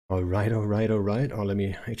All right, all right, all right. Oh, let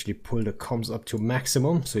me actually pull the comms up to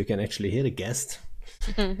maximum so you can actually hear the guest.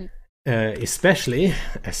 Especially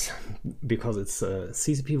as because it's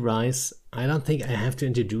CCP Rise. I don't think I have to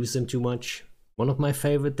introduce them too much. One of my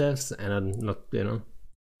favorite devs, and I'm not,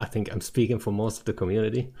 I think I'm speaking for most of the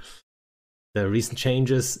community. The recent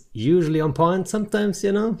changes usually on point. Sometimes,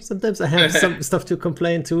 sometimes I have some stuff to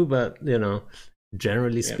complain to, but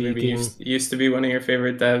generally Yeah, maybe speaking, used to be one of your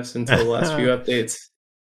favorite devs until the last few updates.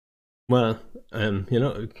 well,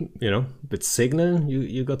 with Signal,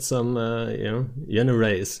 you got some, you're in a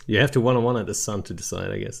race. You have to one-on-one at the sun to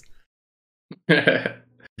decide, I guess.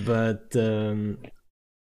 But yeah,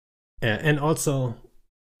 and also,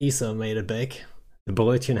 Isa made it back. The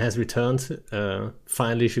Boetian has returned.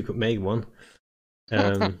 Finally, she could make one.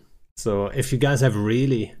 So if you guys have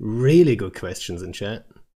really, really good questions in chat,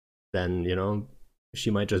 then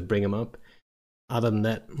she might just bring them up. Other than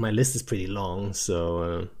that, my list is pretty long,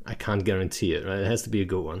 so I can't guarantee it. Right, it has to be a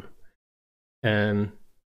good one.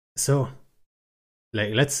 So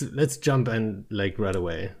like let's jump and like right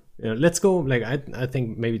away. Let's go. Like I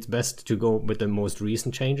think maybe it's best to go with the most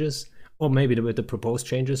recent changes, or maybe with the proposed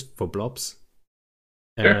changes for blobs.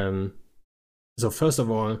 Sure. So first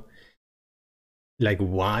of all, like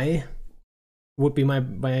why would be my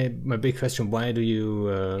big question. Why do you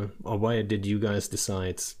or why did you guys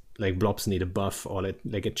decide like blobs need a buff or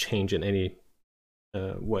like a change in any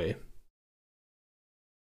way?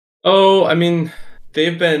 Oh, I mean,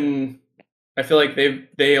 they've been. I feel like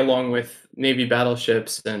they along with Navy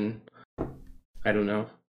battleships and I don't know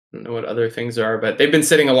what other things there are, but they've been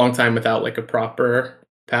sitting a long time without like a proper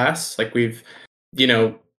pass. Like we've, you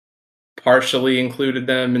know, partially included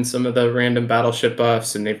them in some of the random battleship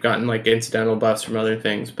buffs, and they've gotten like incidental buffs from other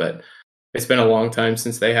things, but it's been a long time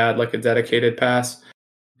since they had like a dedicated pass.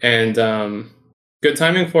 And good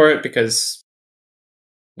timing for it because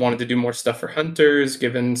wanted to do more stuff for hunters,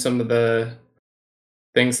 given some of the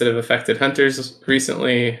things that have affected hunters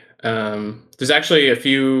recently. There's actually a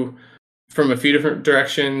few from a few different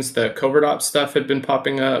directions. The covert ops stuff had been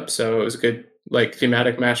popping up, so it was a good like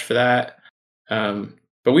thematic match for that.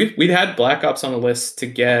 But we'd had Black Ops on a list to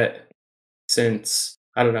get since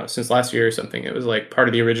I don't know since last year or something. It was like part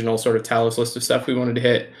of the original sort of Talos list of stuff we wanted to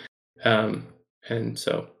hit, um, and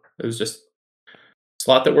so it was just a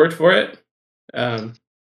slot that worked for it. Um,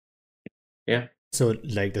 yeah. So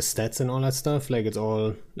like the stats and all that stuff, like it's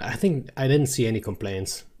all. I think I didn't see any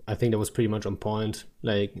complaints. I think that was pretty much on point.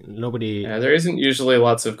 Like nobody. Yeah, there isn't usually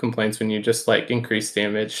lots of complaints when you just like increase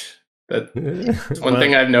damage. That's one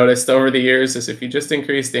thing Well, I've noticed over the years is if you just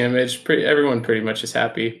increase damage, everyone pretty much is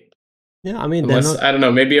happy. yeah, I mean they're Unless not. I don't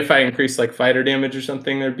know, maybe if I increase like fighter damage or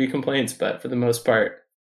something, there'd be complaints. But for the most part,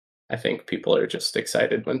 I think people are just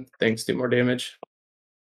excited when things do more damage.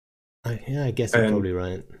 Yeah, I guess you're And probably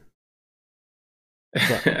right.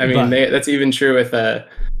 But I mean, but that's even true with.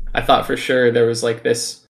 I thought for sure there was like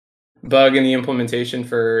this bug in the implementation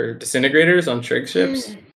for disintegrators on trig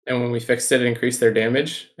ships, and when we fixed it, it increased their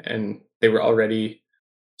damage, and they were already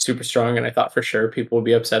super strong. And I thought for sure people would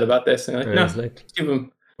be upset about this, and like, no, it's like give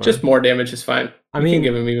them well, just more damage is fine. I You can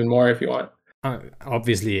give mean, them even more if you want.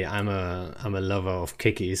 obviously I'm a lover of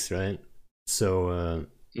kickies, right? So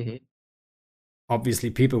Hmm. obviously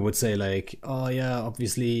people would say like, oh yeah,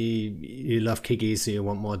 obviously you love kickies, so you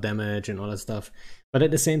want more damage and all that stuff. But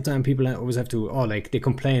at the same time, people always have to, oh, like they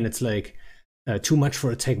complain it's like too much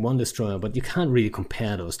for a Tech One destroyer, but you can't really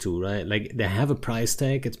compare those two, right? Like they have a price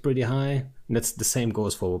tag, it's pretty high. And that's the same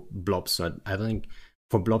goes for blobs. So I think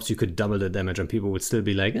for blobs you could double the damage, and people would still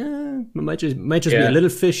be like, it might just be a Yeah, little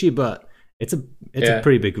fishy, but it's a it's a yeah,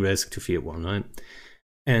 pretty big risk to field one, right?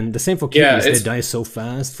 And the same for yeah. kickies, they It's die so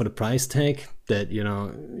fast for the price tag that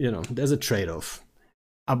there's a trade-off.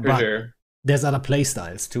 for But sure. there's other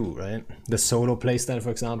playstyles too, right? The solo playstyle,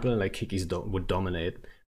 for example, like kickies would dominate.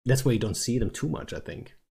 That's why you don't see them too much, I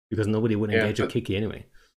think, because nobody would Yeah, engage a but kickie anyway.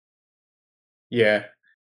 yeah,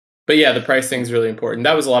 but yeah, the price thing's really important.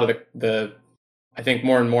 That was a lot of the I think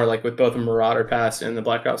more and more like with both the Marauder Pass and the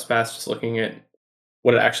Black Ops Pass, just looking at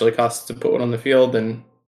what it actually costs to put one on the field, and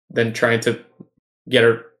then trying to get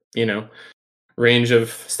a you know range of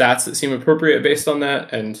stats that seem appropriate based on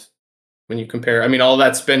that. And when you compare, I mean, all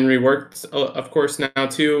that's been reworked, of course, now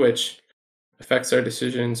too, which affects our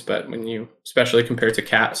decisions. But when you especially compare to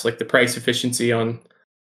caps, like the price efficiency on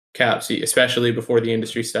caps, especially before the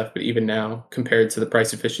industry stuff, but even now compared to the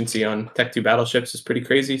price efficiency on Tech 2 battleships is pretty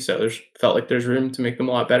crazy. So there's felt like there's room to make them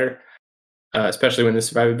a lot better, especially when the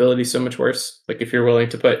survivability is so much worse. Like if you're willing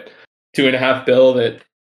to put 2.5 bill that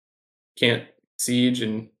can't siege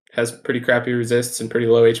and has pretty crappy resists and pretty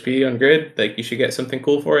low HP on grid, like you should get something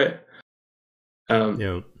cool for it. Um,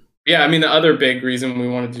 Yeah. Yeah, I mean, the other big reason we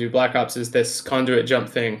wanted to do Black Ops is this conduit jump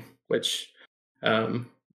thing, which um,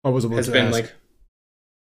 I was about has to been ask. like,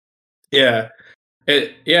 yeah,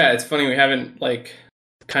 it's funny we haven't like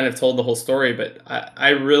kind of told the whole story, but I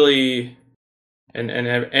really and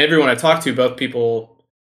everyone I talked to, both people,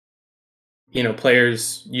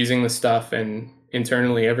 players using the stuff and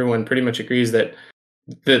internally, everyone pretty much agrees that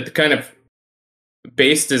the kind of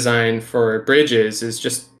base design for bridges is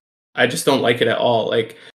just I just don't like it at all.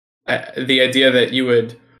 Like the idea that you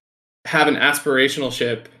would have an aspirational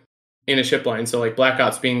ship in a ship line, so like Black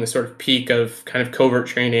Ops being the sort of peak of kind of covert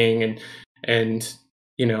training and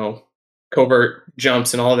you know covert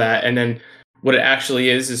jumps and all that, and then what it actually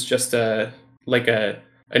is just an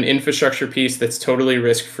infrastructure piece that's totally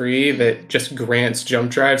risk free that just grants jump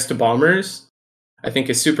drives to bombers. I think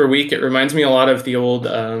is super weak. It reminds me a lot of the old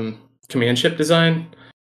command ship design.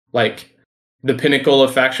 Like the pinnacle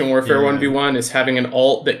of faction warfare Yeah. 1v1 is having an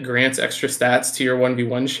alt that grants extra stats to your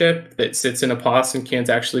 1v1 ship that sits in a POS and can't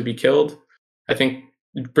actually be killed. I think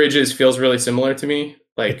Bridges feels really similar to me.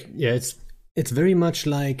 Like, Yeah, it's very much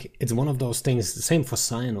like it's one of those things. The same for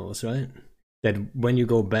Sinos, right? That when you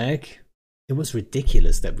go back, it was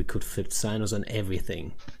ridiculous that we could fit Sinos on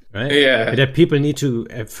everything, right? yeah, That people need to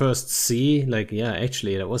at first see, like, yeah,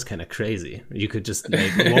 actually, that was kind of crazy. You could just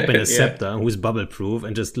like open a yeah, scepter who's bubble proof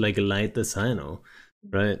and just like light the Sino,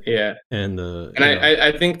 right? yeah. And And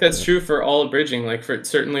I think that's true for all of bridging, like for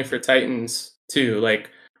certainly for Titans too. Like,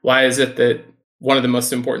 why is it that one of the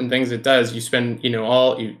most important things it does, you spend,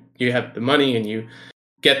 you have the money and you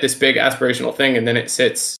get this big aspirational thing, and then it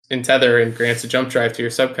sits in tether and grants a jump drive to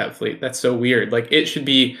your subcap fleet. That's so weird. Like it should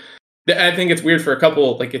be. I think it's weird for a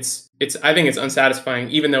couple. Like I think it's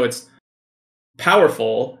unsatisfying, even though it's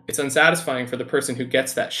powerful. It's unsatisfying for the person who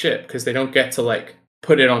gets that ship because they don't get to like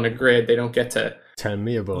put it on a grid. They don't get to tell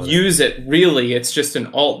me about use it really. It's just an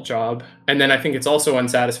alt job. And then I think it's also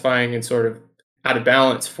unsatisfying and sort of out of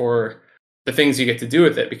balance for the things you get to do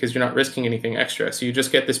with it because you're not risking anything extra. So you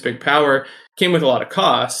just get this big power. Came with a lot of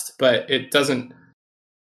cost, but it doesn't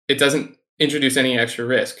introduce any extra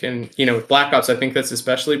risk. And with Black Ops, I think that's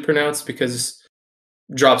especially pronounced because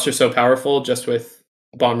drops are so powerful just with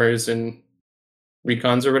bombers and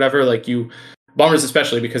recons or whatever. Like bombers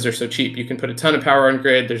especially because they're so cheap, you can put a ton of power on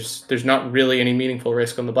grid. There's not really any meaningful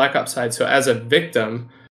risk on the Black Ops side. So as a victim,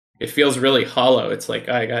 it feels really hollow. It's like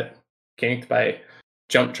I got ganked by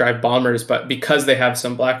jump drive bombers, but because they have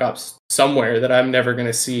some Black Ops somewhere that I'm never going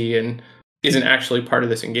to see and isn't actually part of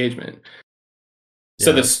this engagement. Yeah.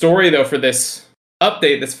 So the story though for this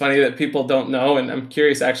update that's funny that people don't know, and I'm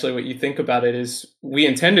curious actually what you think about it, is we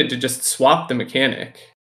intended to just swap the mechanic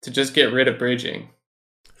to just get rid of bridging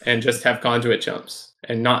and just have conduit jumps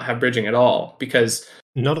and not have bridging at all because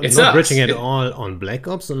not bridging at all on Black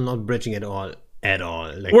Ops and not bridging at all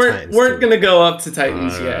like we're gonna go up to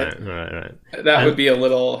Titans yet. Right. That would be a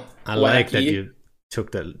little I wacky. like that you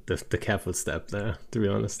took the careful step there, to be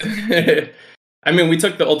honest. I mean, we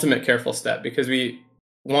took the ultimate careful step because we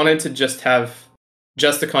wanted to just have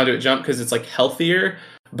just a conduit jump because it's like healthier,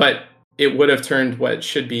 but it would have turned what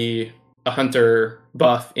should be a hunter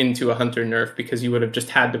buff into a hunter nerf because you would have just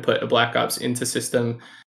had to put a Black Ops into system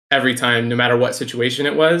every time, no matter what situation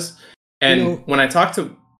it was. And when I talked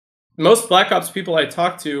to most Black Ops people I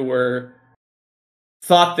talked to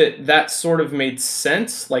thought that sort of made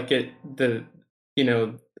sense. Like the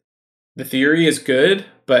theory is good,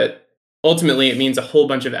 but ultimately it means a whole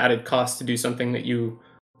bunch of added costs to do something that you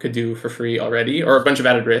could do for free already, or a bunch of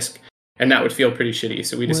added risk, and that would feel pretty shitty.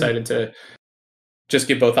 So we decided to just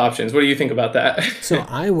give both options. What do you think about that? So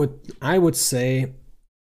I would say,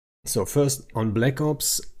 so first on Black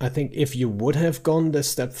Ops, I think if you would have gone this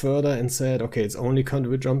step further and said, okay, it's only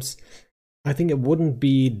conduit jumps, I think it wouldn't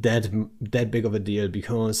be that big of a deal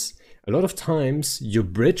because a lot of times you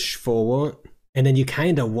bridge forward and then you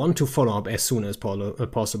kind of want to follow up as soon as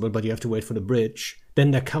possible, but you have to wait for the bridge.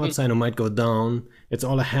 Then the covered Sino might go down. It's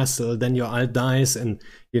all a hassle. Then your alt dies and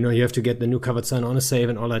you have to get the new covered Sino on a save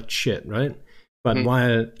and all that shit, right? But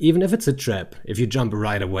while, even if it's a trap, if you jump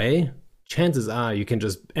right away, chances are you can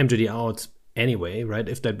just MGD out anyway, right?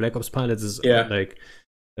 If that Black Ops pilot is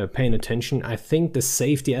paying attention, I think the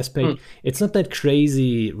safety aspect, it's not that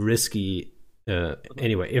crazy risky.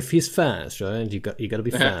 Anyway, if he's fast, right? You got to be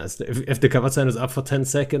fast. If the covered Sino is up for 10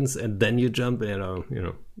 seconds and then you jump,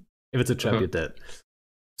 if it's a trap, you're dead.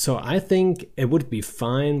 So I think it would be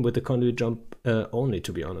fine with the conduit jump only,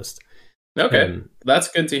 to be honest. Okay, that's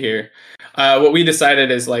good to hear. What we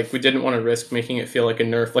decided is we didn't want to risk making it feel like a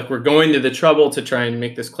nerf. Like we're going to the trouble to try and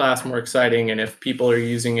make this class more exciting, and if people are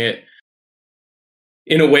using it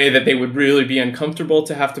in a way that they would really be uncomfortable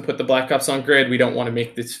to have to put the Black Ops on grid. We don't want to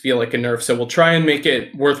make this feel like a nerf, so we'll try and make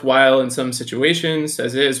it worthwhile in some situations.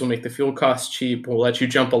 As is, we'll make the fuel cost cheap. We'll let you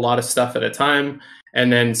jump a lot of stuff at a time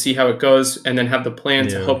and then see how it goes, and then have the plan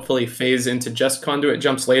to hopefully phase into just conduit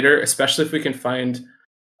jumps later, especially if we can find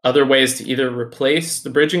other ways to either replace the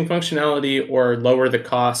bridging functionality or lower the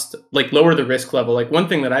cost, like lower the risk level. Like one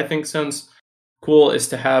thing that I think sounds cool is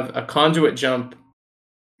to have a conduit jump,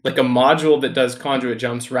 like a module that does conduit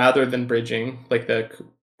jumps rather than bridging, like the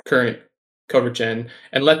current Covert Gen,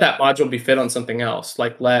 and let that module be fit on something else.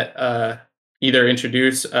 Like let either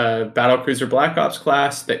introduce a Battlecruiser Black Ops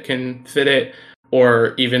class that can fit it,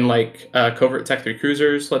 or even like Covert Tech 3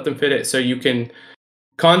 cruisers, let them fit it. So you can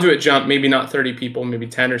conduit jump, maybe not 30 people, maybe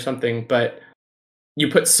 10 or something, but you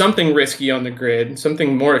put something risky on the grid,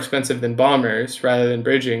 something more expensive than bombers rather than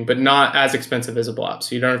bridging, but not as expensive as a blob.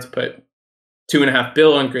 So you don't have to put $2.5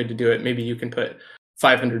 billion on grid to do it. Maybe you can put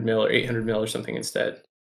 500 mil or 800 mil or something instead.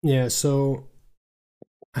 Yeah, so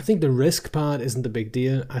I think the risk part isn't a big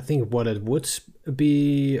deal. I think what it would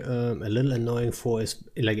be a little annoying for is,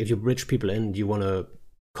 like, if you bridge people in, you want to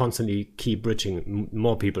constantly keep bridging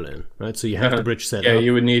more people in, right? So you have the bridge set up. Yeah,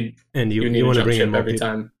 you would need, and you want to bring in more every people.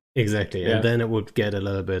 time. Exactly, and then it would get a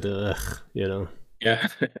little bit, you know. Yeah.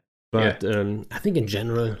 But I think in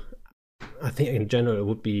general, it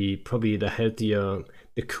would be probably the healthier,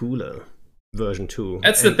 the cooler version 2.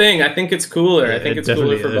 That's the thing. I think it's cooler. I think it's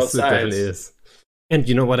cooler for both sides. It definitely is. And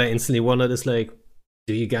you know what I instantly wondered is, like,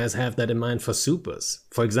 do you guys have that in mind for supers?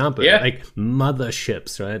 For example, like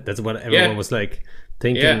motherships, right? That's what everyone was like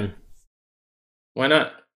thinking. Yeah. Why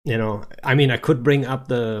not? You know, I mean, I could bring up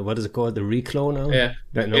the, what is it called? The recloner. Yeah.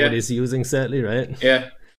 That nobody's using, sadly, right? Yeah.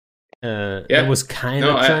 I was kind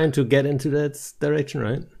of trying to get into that direction,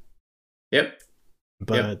 right? Yep.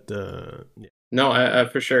 But no,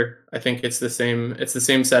 for sure. I think it's the same. It's the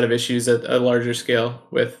same set of issues at a larger scale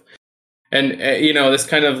with, and you know, this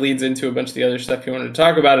kind of leads into a bunch of the other stuff you wanted to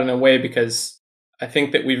talk about in a way, because I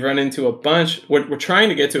think that we've run into a bunch. We're trying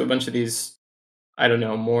to get to a bunch of these, I don't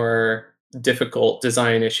know, more difficult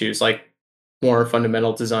design issues, like more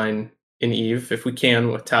fundamental design in Eve, if we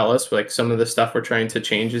can, with Talos. Like some of the stuff we're trying to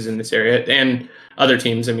change is in this area, and other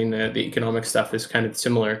teams. I mean, the economic stuff is kind of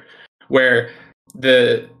similar, where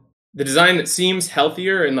the design that seems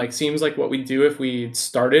healthier and like seems like what we do if we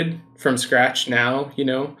started from scratch now, you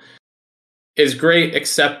know, is great,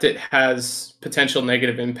 except it has potential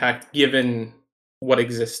negative impact given what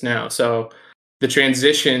exists now. So the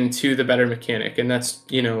transition to the better mechanic, and that's,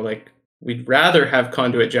 you know, like, we'd rather have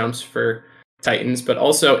conduit jumps for Titans, but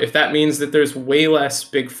also if that means that there's way less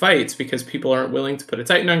big fights because people aren't willing to put a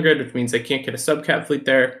Titan on grid, which means they can't get a subcap fleet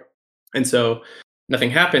there, and so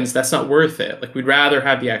nothing happens, that's not worth it. Like, we'd rather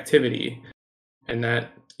have the activity. And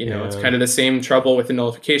that, you know, it's kind of the same trouble with the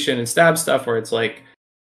nullification and stab stuff, where it's like,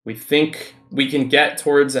 we think we can get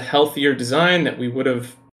towards a healthier design that we would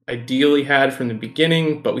have ideally had from the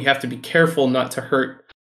beginning, but we have to be careful not to hurt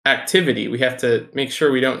activity. We have to make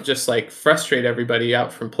sure we don't just like frustrate everybody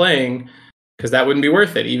out from playing, because that wouldn't be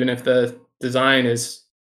worth it, even if the design is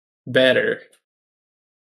better.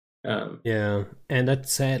 Yeah, and that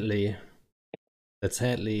sadly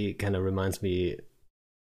kind of reminds me,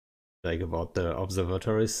 like, about the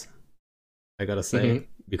observatories, I gotta say,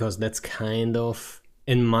 because that's kind of,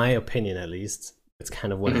 in my opinion at least, that's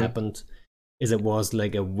kind of what happened. Is it was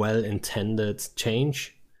like a well-intended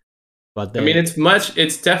change, but then, I mean,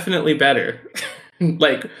 it's definitely better.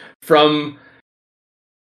 Like, from,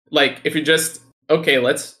 like, if you're just, okay,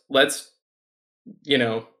 let's you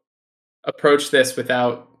know, approach this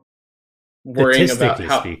without worrying about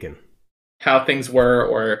how things were,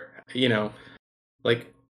 or, you know,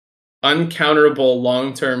 like, uncounterable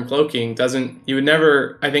long-term cloaking you would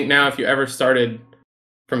never, I think now, if you ever started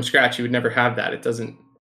from scratch, you would never have that. It doesn't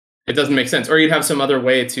make sense. Or you'd have some other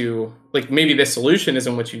way to, like, maybe this solution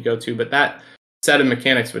isn't what you'd go to, but that set of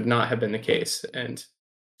mechanics would not have been the case. And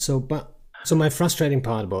so my frustrating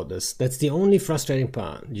part about this, that's the only frustrating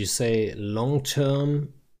part. You say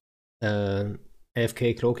long-term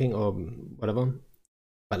AFK cloaking or whatever,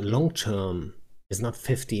 but long-term is not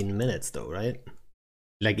 15 minutes though, right?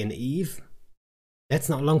 Like in Eve, that's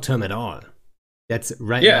not long-term at all. That's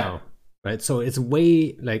right now, right? So it's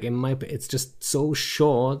way, like, it's just so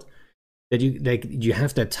short that you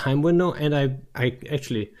have that time window. And I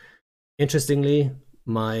actually, interestingly,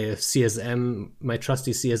 my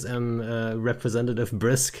trusty CSM representative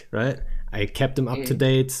Brisk, right? I kept him up to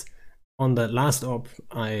date on the last op.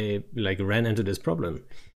 I like ran into this problem.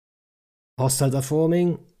 hostiles are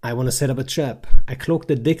forming. I want to set up a trap. I cloak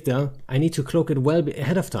the Dicta. I need to cloak it well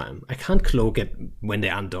ahead of time. I can't cloak it when they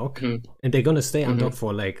undock. And they're going to stay undocked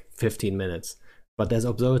for like 15 minutes. But there's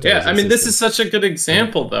observatories. Yeah, I mean, this is such a good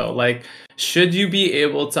example, though. Like, should you be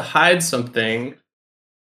able to hide something?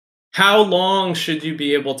 How long should you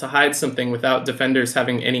be able to hide something without defenders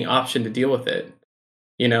having any option to deal with it?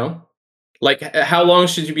 You know? Like, how long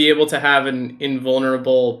should you be able to have an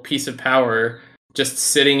invulnerable piece of power just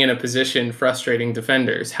sitting in a position frustrating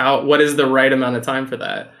defenders? What is the right amount of time for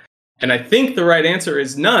that? And I think the right answer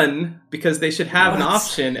is none, because they should have an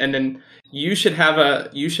option, and then you should have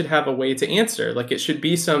a way to answer. Like, it should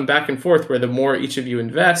be some back and forth where the more each of you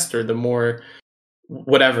invest, or the more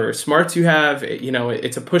whatever smarts you have, you know,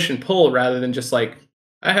 it's a push and pull rather than just like,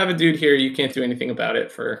 I have a dude here, you can't do anything about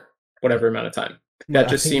it for whatever amount of time. That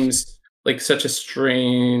just seems like such a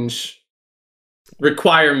strange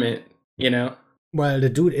requirement, you know? Well, the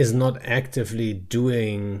dude is not actively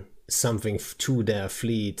doing something to their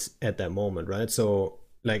fleet at that moment, right? So,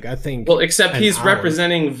 like, I think... Well, except he's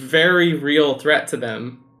representing very real threat to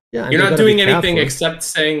them. Yeah, you're not doing anything except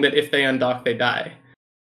saying that if they undock, they die.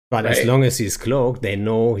 But as long as he's cloaked, they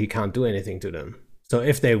know he can't do anything to them. So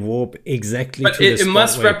if they warp exactly to the spot... But it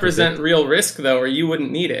must represent real risk, though, or you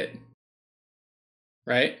wouldn't need it.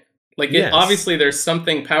 Right? Like, obviously there's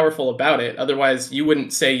something powerful about it. Otherwise, you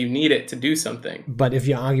wouldn't say you need it to do something. But if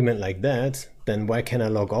your argument like that, then why can't I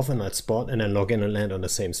log off on that spot and then log in and land on the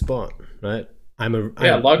same spot, right?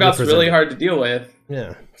 Logout's really hard to deal with.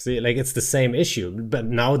 Yeah. See, like, it's the same issue. But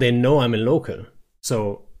now they know I'm in local.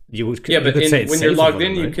 So you would say when you're logged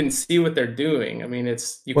in, right? You can see what they're doing. I mean,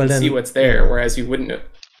 you can see what's there, whereas you wouldn't...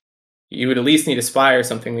 You would at least need a spy or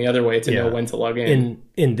something the other way to know when to log in.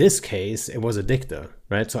 In this case, it was a Dicta,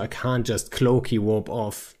 right? So I can't just cloaky warp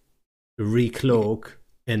off, recloak,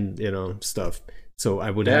 and stuff. So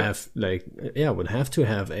I would have would have to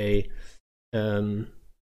have a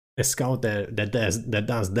scout that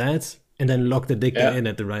does that, and then lock the Dicta in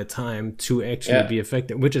at the right time to actually be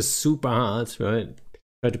effective, which is super hard, right?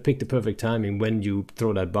 Try to pick the perfect timing when you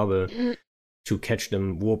throw that bubble. To catch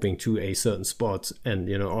them warping to a certain spot, and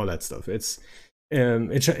all that stuff. It's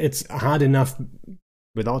hard enough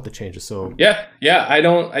without the changes. So I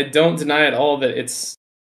don't deny at all that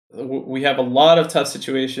we have a lot of tough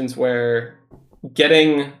situations where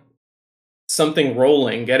getting something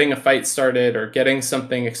rolling, getting a fight started, or getting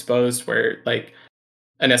something exposed where like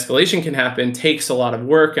an escalation can happen takes a lot of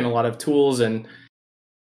work and a lot of tools, and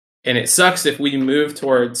it sucks if we move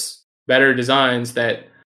towards better designs that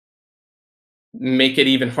make it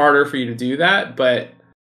even harder for you to do that. But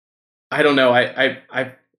I don't know. I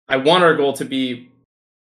want our goal to be,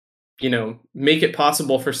 make it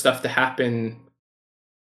possible for stuff to happen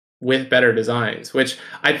with better designs, which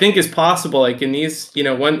I think is possible. Like in these,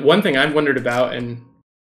 one thing I've wondered about, and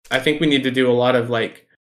I think we need to do a lot of like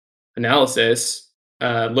analysis,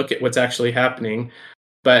 look at what's actually happening.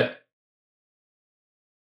 But,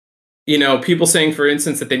 people saying, for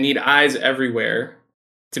instance, that they need eyes everywhere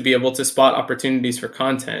to be able to spot opportunities for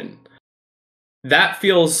content. That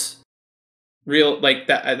feels real, like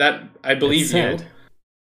that I believe you.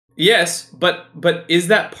 Yes, but is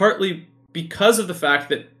that partly because of the fact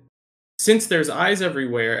that since there's eyes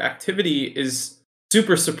everywhere, activity is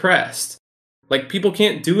super suppressed? Like, people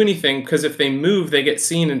can't do anything because if they move, they get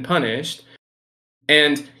seen and punished.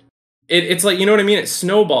 And it's like, you know what I mean? It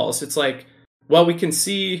snowballs. It's like, well, we can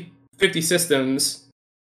see 50 systems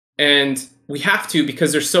and we have to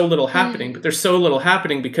because there's so little happening, but there's so little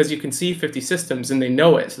happening because you can see 50 systems and they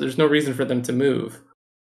know it. So there's no reason for them to move.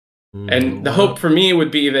 And the hope for me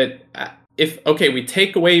would be that we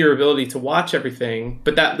take away your ability to watch everything,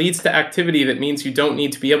 but that leads to activity that means you don't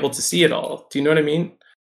need to be able to see it all. Do you know what I mean?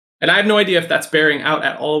 And I have no idea if that's bearing out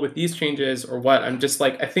at all with these changes or what. I'm just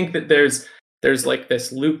like, I think that there's like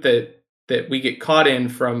this loop that we get caught in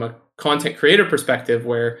from a content creator perspective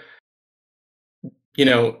where,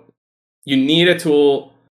 you need a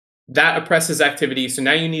tool that oppresses activity. So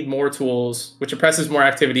now you need more tools, which oppresses more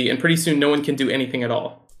activity. And pretty soon no one can do anything at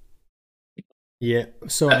all. Yeah.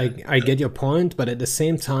 So I get your point, but at the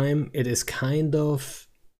same time, it is kind of,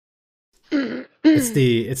 it's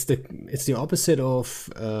the opposite of,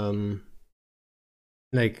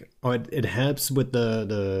 it helps with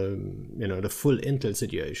the full Intel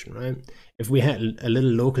situation, right? If we had a little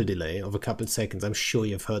local delay of a couple of seconds, I'm sure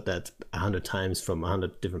you've heard that 100 times from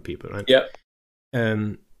 100 different people, right? Yeah.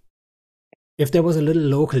 If there was a little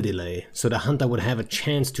local delay, so the hunter would have a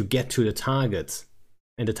chance to get to the target,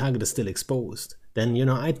 and the target is still exposed, then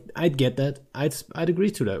I'd get that. I'd agree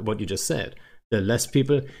to that what you just said. The less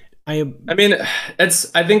people, I mean,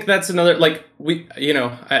 I think that's another, like,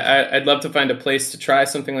 I'd love to find a place to try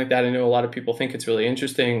something like that. I know a lot of people think it's really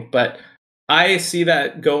interesting, but I see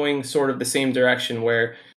that going sort of the same direction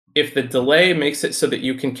where if the delay makes it so that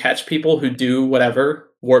you can catch people who do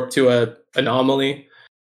whatever, warp to a anomaly,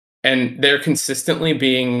 and they're consistently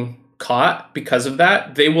being caught because of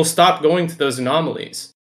that, they will stop going to those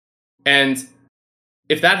anomalies. And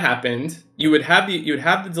if that happened, you would have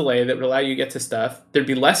the delay that would allow you to get to stuff. There'd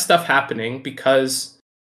be less stuff happening because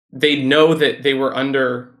they know that they were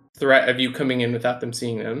under threat of you coming in without them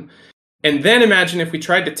seeing them. And then imagine if we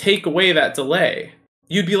tried to take away that delay.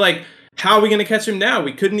 You'd be like, how are we going to catch him now?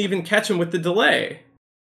 We couldn't even catch him with the delay.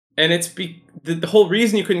 And it's the whole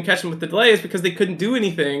reason you couldn't catch him with the delay is because they couldn't do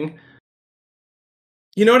anything.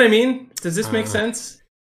 You know what I mean? Does this make sense?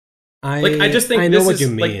 I just think I know what you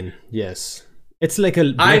mean. Like, yes. It's like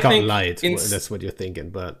a blackout light. That's what you're thinking,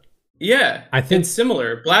 but yeah, I think it's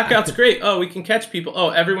similar. Blackout's great. Oh, we can catch people. Oh,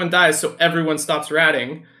 everyone dies, so everyone stops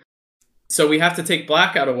ratting. So we have to take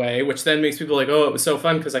blackout away, which then makes people like, oh, it was so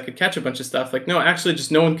fun because I could catch a bunch of stuff. Like, no, actually,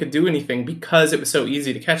 just no one could do anything because it was so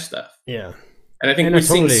easy to catch stuff. Yeah, and I think we've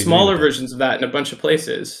seen smaller versions of that in a bunch of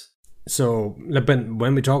places. So,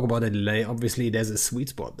 when we talk about a delay, obviously there's a sweet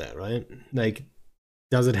spot there, right? Like,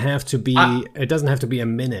 does it have to be? It doesn't have to be a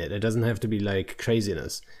minute. It doesn't have to be like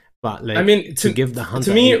craziness. But like, I mean, to give the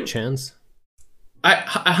hunter a chance.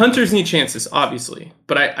 Hunters need chances, obviously,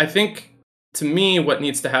 but I think to me, what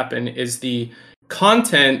needs to happen is the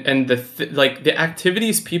content and the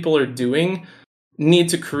activities people are doing need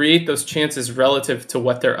to create those chances relative to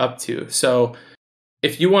what they're up to. So,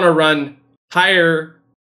 if you want to run higher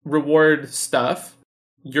reward stuff,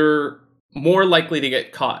 you're more likely to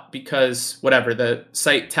get caught because whatever the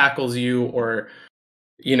site tackles you, or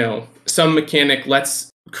some mechanic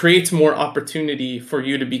creates more opportunity for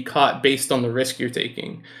you to be caught based on the risk you're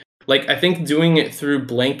taking. Like, I think doing it through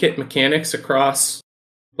blanket mechanics across,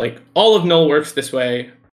 like, all of null works this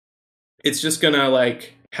way. It's just gonna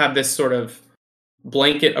like have this sort of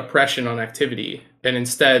blanket oppression on activity, and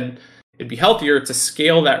instead it'd be healthier to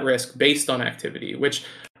scale that risk based on activity, which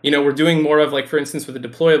we're doing more of, like, for instance, with a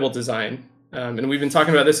deployable design. And we've been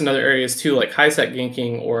talking about this in other areas too, like high-sec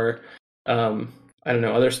ganking or,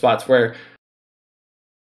 other spots where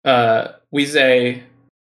we say,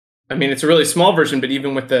 I mean, it's a really small version, but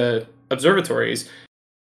even with the observatories,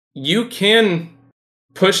 you can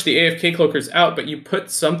push the AFK cloakers out, but you put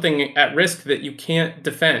something at risk that you can't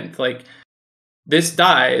defend. Like, this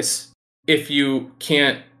dies if you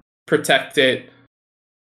can't protect it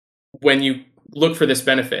when you look for this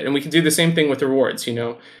benefit. And we can do the same thing with the rewards.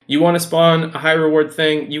 You want to spawn a high reward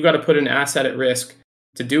thing, you got to put an asset at risk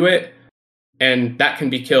to do it, and that can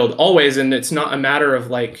be killed always. And it's not a matter of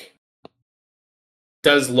like,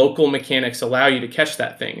 does local mechanics allow you to catch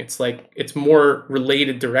that thing? It's like, it's more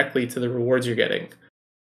related directly to the rewards you're getting.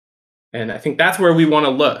 And I think that's where we want to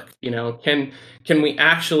look. Can we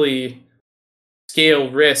actually scale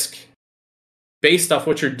risk based off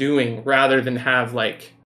what you're doing, rather than have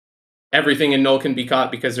like everything in null can be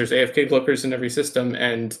caught because there's AFK cloakers in every system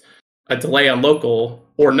and a delay on local,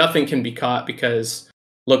 or nothing can be caught because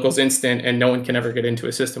local's instant and no one can ever get into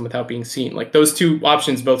a system without being seen. Like, those two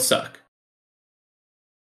options both suck.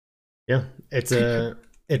 Yeah, it's a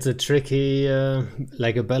tricky,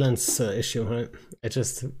 like a balance issue, right? It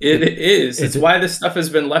is. It's why this stuff has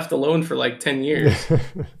been left alone for like 10 years.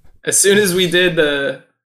 As soon as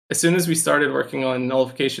we started working on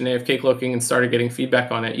nullification AFK cloaking and started getting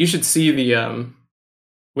feedback on it, you should see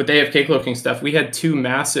with AFK cloaking stuff, we had two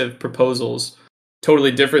massive proposals,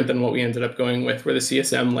 totally different than what we ended up going with, where the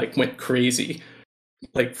CSM like went crazy,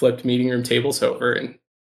 like flipped meeting room tables over and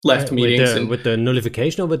left meetings. With the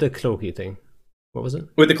nullification or with the cloaky thing? What was it?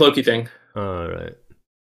 With the cloaky thing. Oh, right.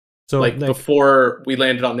 So like before we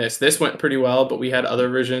landed on this went pretty well, but we had other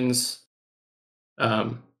versions,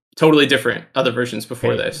 totally different other versions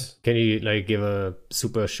before this. Can you like give a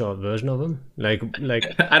super short version of them? Like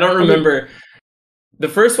I don't remember. The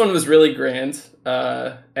first one was really grand,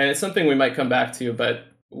 and it's something we might come back to, but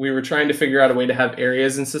we were trying to figure out a way to have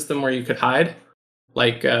areas in system where you could hide,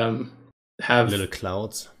 like have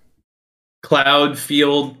little cloud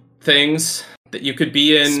field things that you could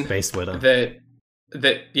be in, space weather,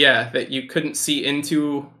 that you couldn't see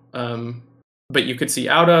into, but you could see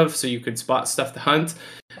out of, so you could spot stuff to hunt,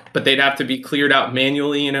 but they'd have to be cleared out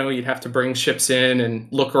manually. You'd have to bring ships in and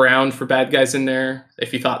look around for bad guys in there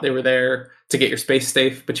if you thought they were there to get your space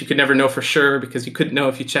safe, but you could never know for sure because you couldn't know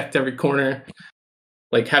if you checked every corner.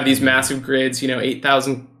 Like, have these massive grids,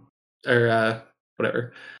 8,000 or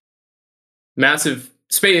whatever, massive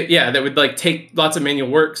space, yeah, that would like take lots of manual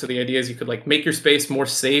work. So the idea is you could like make your space more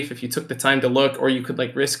safe if you took the time to look, or you could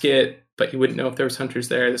like risk it, but you wouldn't know if there was hunters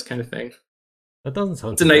there, this kind of thing. That doesn't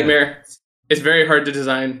sound It's a nightmare. It's very hard to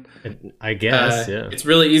design. I guess, yeah. It's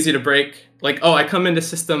really easy to break. Like, oh, I come into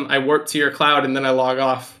system, I warp to your cloud, and then I log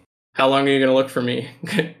off. How long are you going to look for me?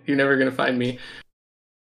 You're never going to find me.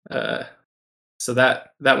 So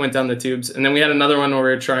that went down the tubes. And then we had another one where we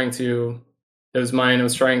were trying to, it was mine, I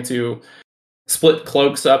was trying to split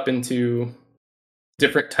cloaks up into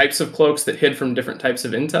different types of cloaks that hid from different types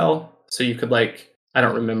of intel. So you could like, I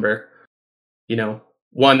don't remember,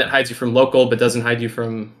 one that hides you from local but doesn't hide you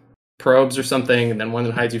from probes or something, and then one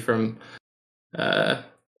that hides you from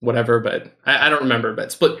whatever, but I don't remember.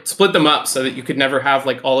 But split them up so that you could never have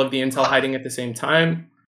like all of the intel hiding at the same time,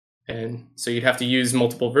 and so you'd have to use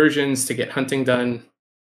multiple versions to get hunting done.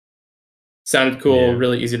 Sounded cool,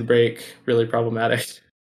 really easy to break, really problematic.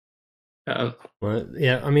 Well,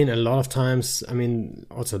 yeah, I mean, a lot of times, I mean,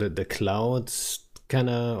 also the clouds kind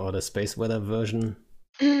of, or the space weather version,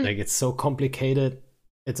 like it's so complicated,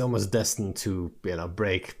 it's almost destined to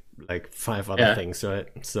break like 5 other things, right?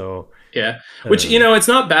 So yeah, which it's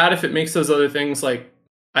not bad if it makes those other things like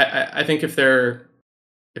I think if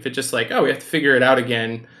it just like, oh, we have to figure it out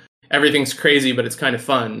again, everything's crazy but it's kind of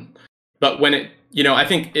fun. But when it I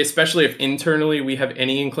think especially if internally we have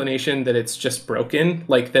any inclination that it's just broken,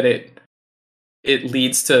 like that it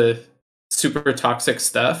leads to super toxic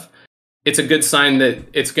stuff, it's a good sign that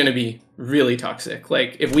it's going to be really toxic.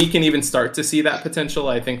 Like if we can even start to see that potential,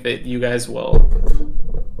 I think that you guys will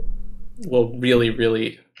really,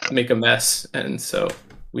 really make a mess. And so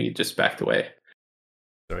we just backed away.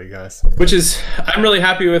 Sorry, guys. Which is, I'm really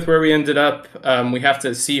happy with where we ended up. We have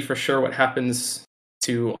to see for sure what happens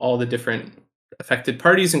to all the different affected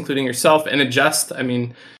parties, including yourself, and adjust. I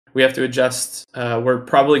mean, we have to adjust. We're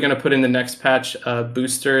probably going to put in the next patch a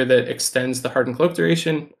booster that extends the hardened cloak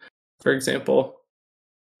duration, for example.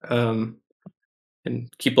 And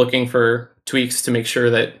keep looking for tweaks to make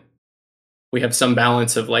sure that we have some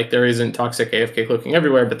balance of like there isn't toxic AFK cloaking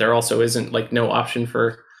everywhere, but there also isn't like no option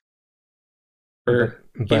for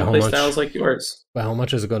gameplay styles like yours. But how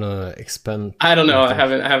much is it gonna expand? I don't know. I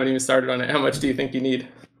haven't even started on it. How much do you think you need?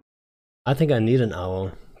 I think I need an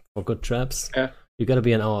hour for good traps. Yeah. You gotta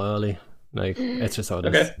be an hour early. Like it's just how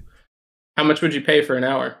it is. How much would you pay for an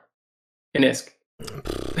hour in ISK?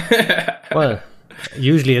 Well,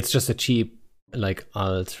 usually it's just a cheap like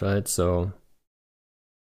alt, right? So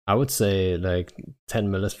I would say like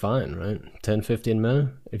 10 mil is fine, right? 10, 15 mil.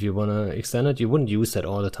 If you want to extend it, you wouldn't use that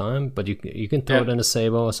all the time, but you can throw it in a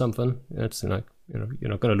saber or something. It's like, you're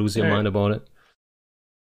not going to lose your mind about it.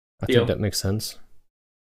 I think that makes sense.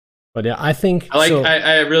 But yeah, I think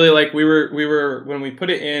I really like, we were when we put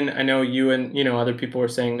it in, I know you and other people were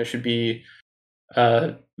saying there should be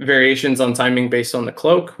variations on timing based on the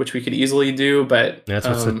cloak, which we could easily do, but that's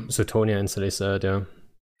what Suetonia instantly said.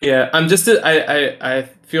 Yeah, I'm just I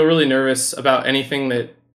feel really nervous about anything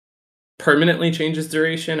that permanently changes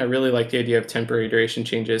duration. I really like the idea of temporary duration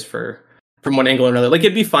changes from one angle or another. Like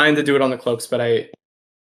it'd be fine to do it on the cloaks, but I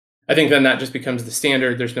think then that just becomes the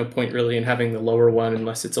standard. There's no point really in having the lower one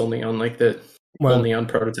unless it's only on like only on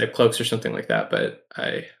prototype cloaks or something like that. But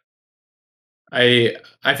I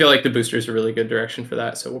feel like the booster is a really good direction for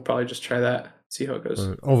that, so we'll probably just try that, see how it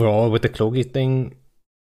goes. Overall, with the cloaky thing,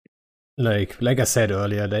 like I said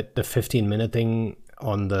earlier, that the 15-minute thing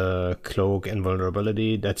on the cloak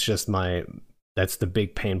invulnerability, that's the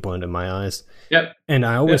big pain point in my eyes. Yep. And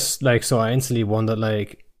I always so I instantly wondered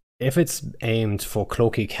like if it's aimed for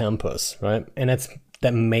cloaky campers, right? And that's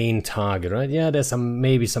the main target, right? Yeah, there's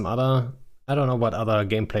maybe some other, I don't know what other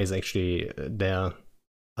gameplay is actually there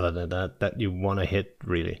other than that you want to hit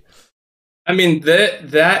really. I mean,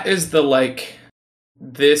 that is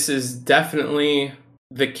this is definitely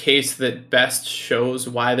the case that best shows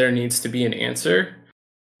why there needs to be an answer.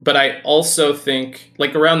 But I also think,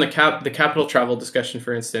 like around the capital travel discussion,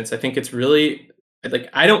 for instance, I think it's really like,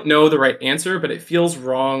 I don't know the right answer, but it feels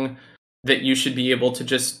wrong that you should be able to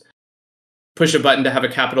just push a button to have a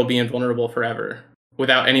capital be invulnerable forever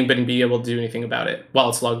without anybody being able to do anything about it while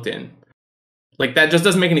it's logged in. Like that just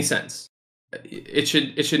doesn't make any sense. It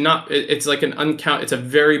should not. It's like it's a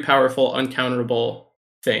very powerful uncounterable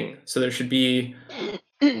thing. So there should be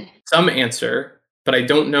some answer, but I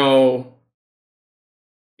don't know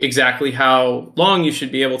exactly how long you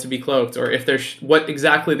should be able to be cloaked, or if there's what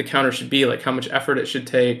exactly the counter should be, like how much effort it should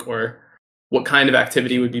take, or what kind of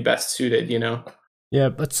activity would be best suited. Yeah,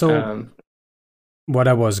 but so what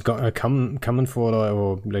I was coming for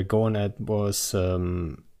or like going at was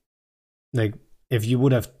like if you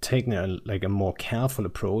would have taken a more careful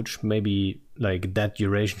approach, maybe like that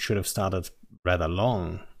duration should have started rather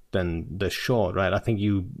long than the short, right? I think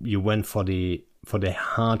you went for the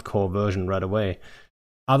hardcore version right away.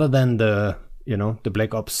 Other than the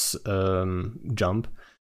Black Ops jump,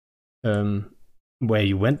 where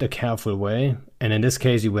you went the careful way, and in this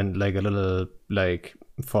case you went like a little like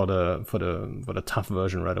for the tough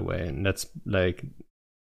version right away, and that's like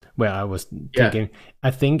where I was thinking.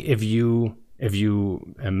 I think if you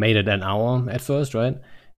made it an hour at first, right,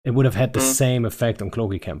 it would have had the same effect on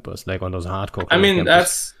Cloaky campers, like on those hardcore. I mean,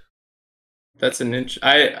 campers. that's an inch.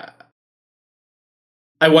 I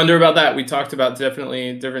wonder about that. We talked about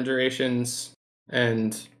definitely different durations,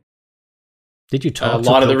 and did you talk? A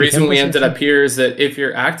lot of the reason we ended up here is that if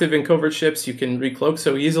you're active in covert ships, you can recloak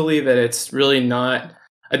so easily that it's really not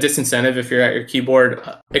a disincentive if you're at your keyboard.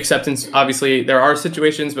 Acceptance, obviously, there are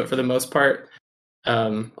situations, but for the most part,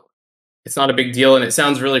 it's not a big deal, and it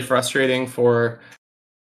sounds really frustrating for,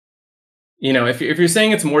 if you're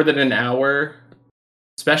saying it's more than an hour,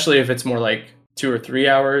 especially if it's more like 2 or 3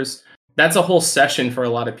 hours, that's a whole session for a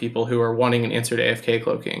lot of people who are wanting an answer to AFK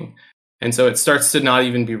cloaking. And so it starts to not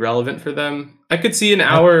even be relevant for them. I could see an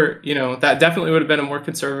hour, that definitely would have been a more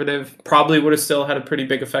conservative, probably would have still had a pretty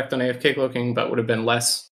big effect on AFK cloaking, but would have been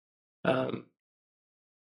less. I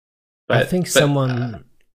think someone.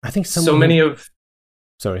 So many of.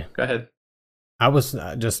 Sorry. Go ahead. I was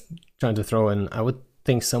just trying to throw in. I would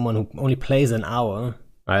think someone who only plays an hour.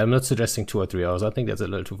 I'm not suggesting 2 or 3 hours. I think that's a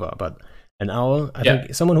little too far. But an hour. I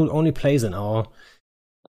think someone who only plays an hour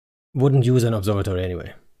wouldn't use an observatory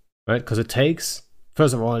anyway, right? Because it takes.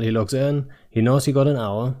 First of all, he logs in. He knows he got an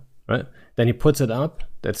hour, right? Then he puts it up.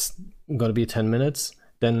 That's going to be 10 minutes.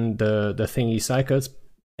 Then the thing he cycles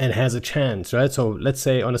and has a chance, right? So let's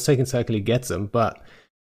say on the second cycle he gets them, but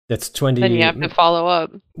that's 20. Then you have to follow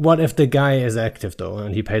up. What if the guy is active though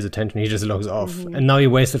and he pays attention? He just logs off, and now you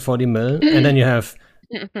wasted 40 mil, and then you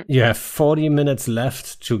have 40 minutes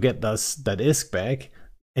left to get that ISK back,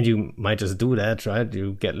 and you might just do that, right?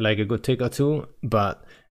 You get like a good tick or two, but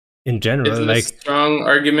in general, isn't a strong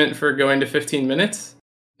argument for going to 15 minutes?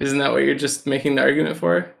 Isn't that what you're just making the argument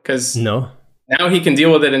for? Because no, now he can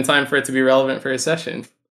deal with it in time for it to be relevant for his session.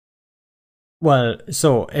 Well,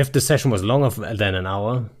 so if the session was longer than an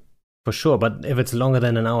hour, for sure. But if it's longer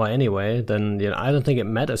than an hour anyway, then I don't think it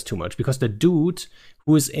matters too much, because the dude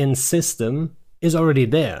who is in system is already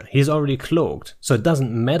there. He's already cloaked. So it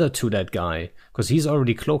doesn't matter to that guy because he's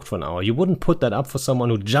already cloaked for an hour. You wouldn't put that up for someone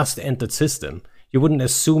who just entered system. You wouldn't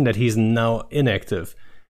assume that he's now inactive.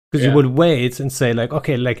 Because you would wait and say, like,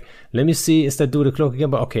 okay, like, let me see, is that dude a cloak again?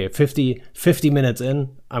 But okay, 50 minutes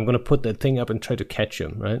in, I'm going to put that thing up and try to catch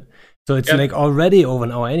him, right? So it's like already over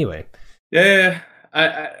an hour anyway. Yeah.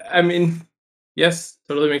 I mean, yes,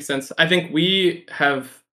 totally makes sense. I think we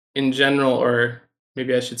have in general, or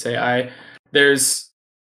maybe I should say I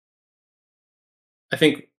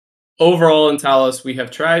think overall in Talos, we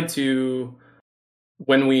have tried to,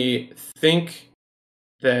 when we think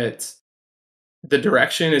that the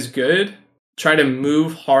direction is good, try to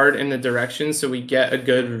move hard in the direction so we get a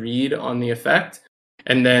good read on the effect,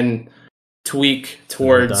 and then tweak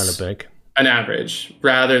towards an average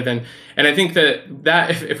rather than. And I think that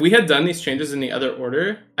if we had done these changes in the other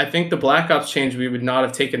order, I think the Black Ops change, we would not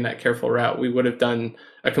have taken that careful route. We would have done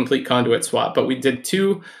a complete conduit swap, but we did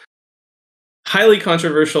 2 highly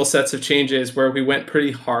controversial sets of changes where we went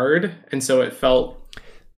pretty hard, and so it felt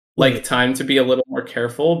like time to be a little more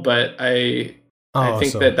careful. But I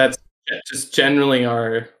think that's just generally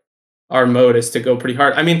our mode is to go pretty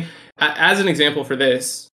hard. I mean, as an example for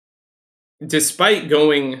this, despite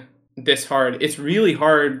going this hard, it's really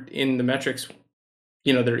hard in the metrics.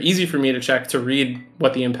 They're easy for me to check to read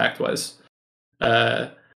what the impact was.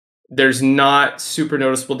 There's not super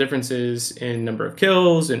noticeable differences in number of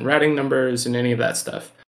kills and ratting numbers and any of that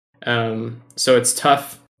stuff. So it's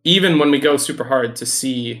tough, even when we go super hard, to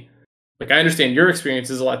see. Like, I understand your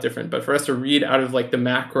experience is a lot different, but for us to read out of like the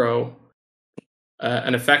macro,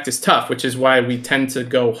 an effect is tough, which is why we tend to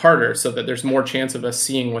go harder so that there's more chance of us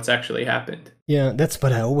seeing what's actually happened. Yeah, that's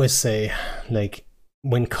what I always say. Like,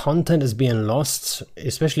 when content is being lost,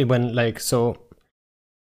 especially when so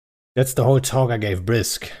that's the whole talk I gave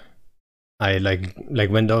Brisk. I like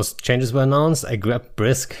when those changes were announced, I grabbed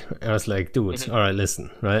Brisk and I was like, dude, all right,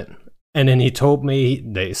 listen, right? And then he told me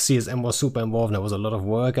the CSM was super involved and there was a lot of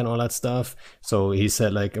work and all that stuff. So he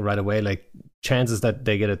said, like, right away, like, chances that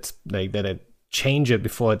they get it, like, that it change it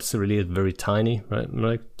before it's released very tiny, right?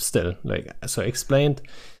 Like, still, like, so I explained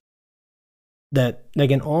that,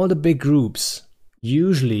 like, in all the big groups,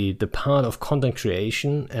 usually the part of content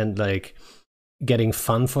creation and, like, getting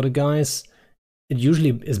fun for the guys it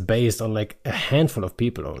usually is based on like a handful of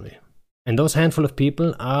people only. And those handful of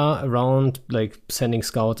people are around, like sending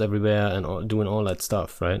scouts everywhere and doing all that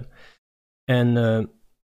stuff, right? And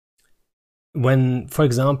when, for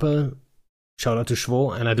example, shout out to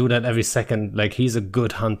Schwo, and I do that every second. Like, he's a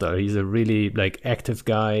good hunter. He's a really like active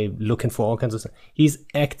guy looking for all kinds of stuff. He's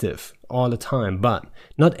active all the time, but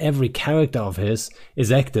not every character of his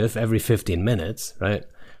is active every 15 minutes, right?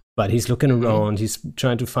 But he's looking around, he's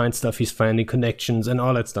trying to find stuff, he's finding connections and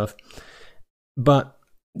all that stuff. But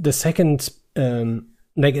the second,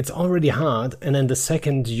 like, it's already hard, and then the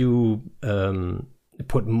second you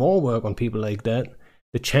put more work on people like that,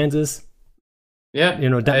 the chances, yeah,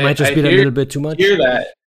 that might just be a little bit too much. Hear that?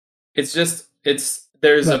 It's just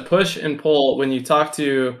there's a push and pull when you talk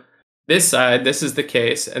to this side. This is the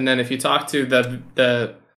case, and then if you talk to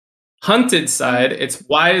the hunted side, it's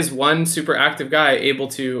why is one super active guy able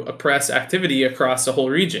to oppress activity across a whole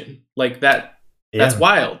region like that? That's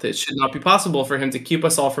wild. It should not be possible for him to keep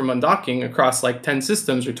us all from undocking across like 10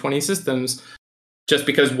 systems or 20 systems just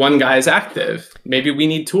because one guy is active. Maybe we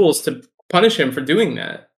need tools to punish him for doing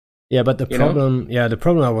that. Yeah, but the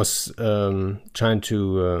problem I was trying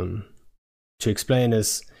to explain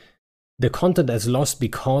is the content that's lost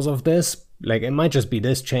because of this. Like, it might just be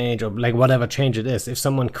this change or like whatever change it is. If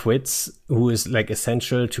someone quits who is like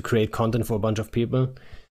essential to create content for a bunch of people,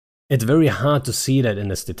 it's very hard to see that in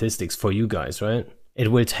the statistics for you guys, right? It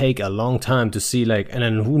will take a long time to see, like, and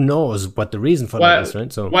then who knows what the reason for that is,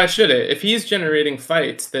 right? So why should it? If he's generating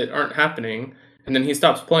fights that aren't happening and then he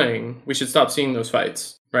stops playing, we should stop seeing those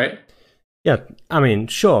fights, right? Yeah, I mean,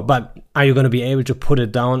 sure, but are you going to be able to put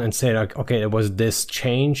it down and say, like, okay, it was this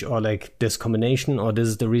change or like this combination or this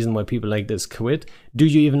is the reason why people like this quit? Do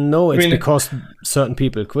you even know it's because certain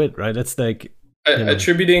people quit, right? That's like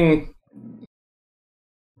attributing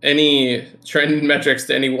any trend metrics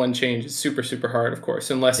to any one change is super, super hard, of course,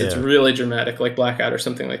 unless it's really dramatic, like Blackout or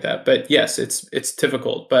something like that. But yes, it's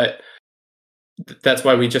difficult. But that's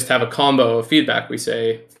why we just have a combo of feedback. We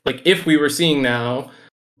say, like, if we were seeing now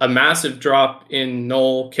a massive drop in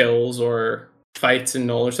null kills or fights in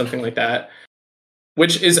null or something like that,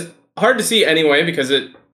 which is hard to see anyway because it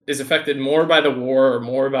is affected more by the war or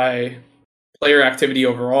more by player activity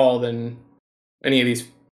overall than any of these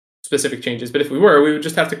specific changes. But if we would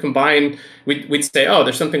just have to combine. We'd say, oh,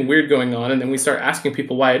 there's something weird going on, and then we start asking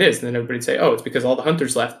people why it is, and then everybody'd say, oh, it's because all the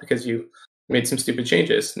hunters left because you made some stupid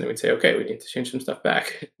changes, and then we'd say, okay, we need to change some stuff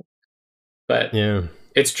back. But yeah,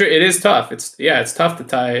 it's true. It is tough. It's tough to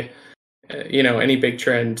tie, any big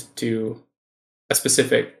trend to a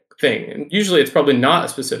specific thing, and usually it's probably not a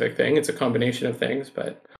specific thing. It's a combination of things,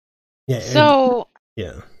 but yeah.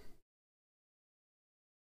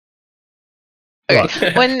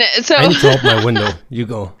 Okay. I need to open my window. You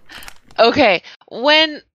go. Okay.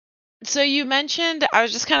 So you mentioned, I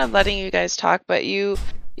was just kind of letting you guys talk, but you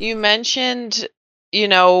mentioned,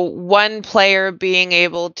 one player being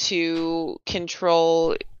able to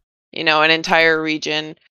control, an entire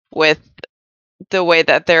region with the way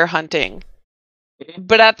that they're hunting.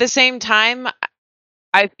 But at the same time,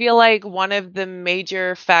 I feel like one of the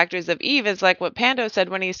major factors of Eve is like what Pando said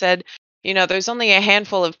when he said, there's only a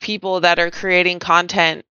handful of people that are creating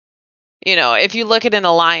content. If you look at an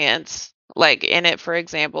alliance, like in it, for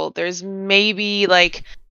example, there's maybe like,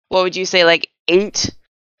 what would you say, like 8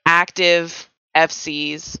 active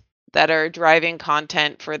FCs that are driving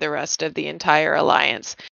content for the rest of the entire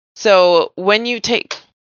alliance. So when you take,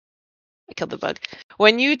 I killed the bug.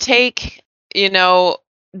 When you take,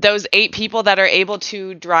 those 8 people that are able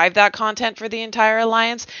to drive that content for the entire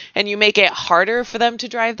alliance, and you make it harder for them to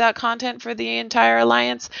drive that content for the entire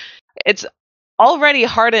alliance, it's already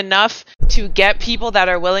hard enough to get people that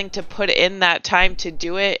are willing to put in that time to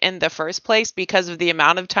do it in the first place because of the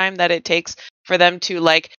amount of time that it takes for them to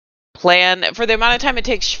like plan, for the amount of time it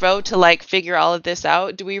takes Schvo to like figure all of this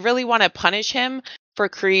out. Do we really want to punish him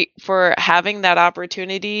for having that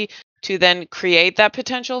opportunity to then create that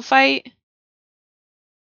potential fight?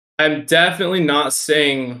 I'm definitely not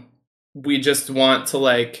saying we just want to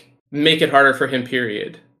like make it harder for him,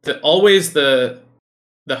 period. Always the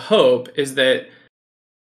hope is that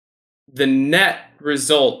the net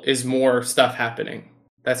result is more stuff happening.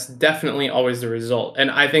 That's definitely always the result.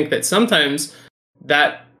 And I think that sometimes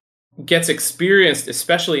that gets experienced,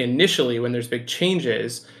 especially initially when there's big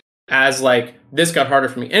changes, as like, this got harder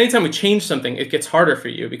for me. Anytime we change something, it gets harder for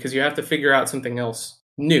you because you have to figure out something else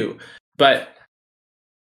new. But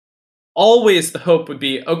always the hope would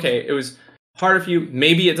be, okay, it was harder for you.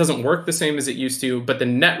 Maybe it doesn't work the same as it used to, but the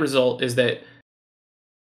net result is that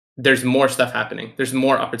there's more stuff happening. There's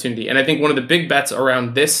more opportunity. And I think one of the big bets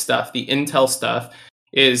around this stuff, the intel stuff,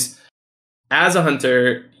 is as a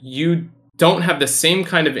hunter, you don't have the same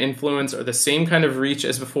kind of influence or the same kind of reach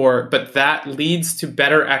as before, but that leads to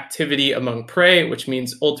better activity among prey, which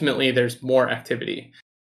means ultimately there's more activity.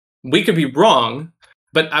 We could be wrong,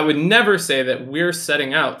 but I would never say that we're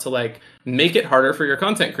setting out to like make it harder for your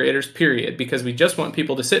content creators, period, because we just want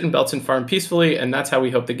people to sit in belts and farm peacefully, and that's how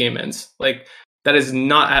we hope the game ends. Like, that is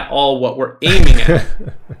not at all what we're aiming at.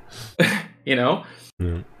 You know?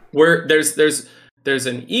 Mm. Where there's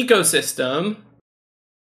an ecosystem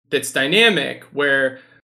that's dynamic where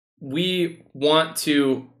we want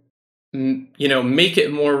to, you know, make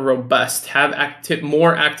it more robust, have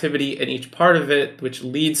more activity in each part of it, which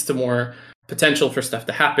leads to more potential for stuff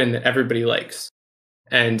to happen that everybody likes.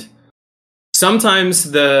 And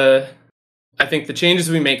sometimes I think the changes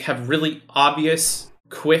we make have really obvious,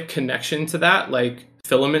 quick connection to that, like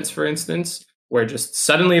filaments, for instance, where just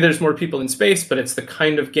suddenly there's more people in space, but it's the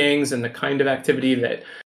kind of gangs and the kind of activity that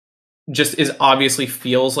just is obviously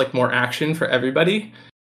feels like more action for everybody.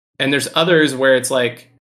 And there's others where it's like,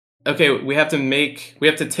 okay, we have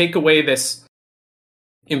to take away this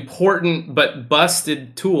important but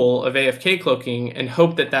busted tool of AFK cloaking and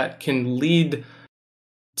hope that that can lead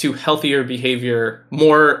to healthier behavior,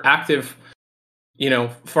 more active, you know,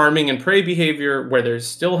 farming and prey behavior where there's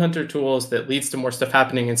still hunter tools that leads to more stuff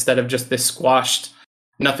happening instead of just this squashed,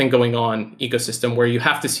 nothing going on ecosystem where you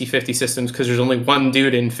have to see 50 systems because there's only one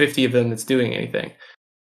dude in 50 of them that's doing anything.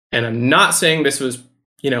 And I'm not saying this was,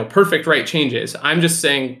 you know, perfect right changes. I'm just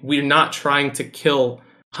saying we're not trying to kill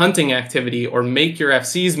hunting activity or make your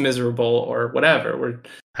FCs miserable or whatever. We're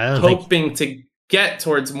hoping to get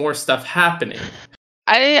towards more stuff happening.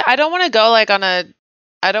 I don't want to go like I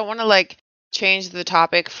don't want to like change the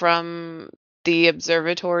topic from the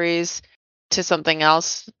observatories to something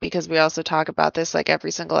else because we also talk about this like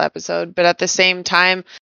every single episode. But at the same time,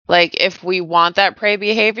 like if we want that prey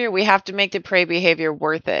behavior, we have to make the prey behavior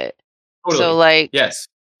worth it. Totally. So like yes,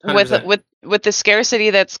 100%. with the scarcity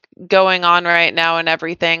that's going on right now and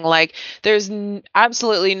everything, like there's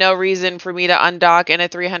absolutely no reason for me to undock in a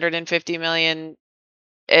 350 million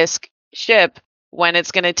ISK ship when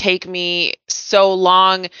it's going to take me so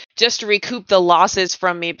long just to recoup the losses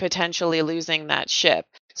from me potentially losing that ship.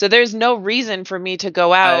 So there's no reason for me to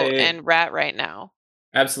go out and rat right now.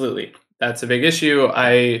 Absolutely. That's a big issue.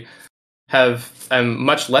 I'm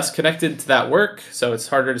much less connected to that work, so it's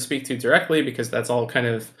harder to speak to directly because that's all kind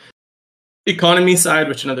of economy side,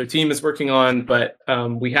 which another team is working on. But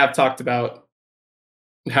we have talked about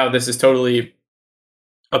how this is totally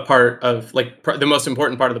a part of, like, the most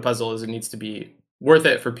important part of the puzzle is it needs to be worth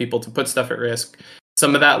it for people to put stuff at risk.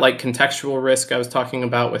 Some of that, like, contextual risk I was talking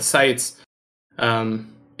about with sites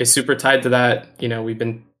is super tied to that. You know, we've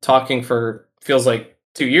been talking for, feels like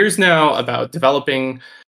 2 years now about developing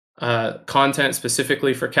content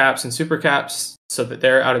specifically for caps and super caps so that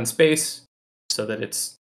they're out in space, so that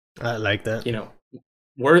it's, I like that, you know,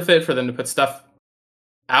 worth it for them to put stuff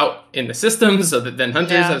out in the system so that then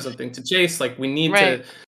hunters have something to chase. Like we need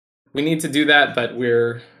to do that, but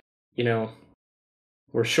we're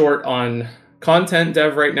short on content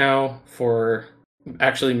dev right now for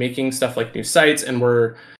actually making stuff like new sites, and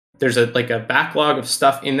there's a backlog of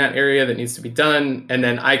stuff in that area that needs to be done. And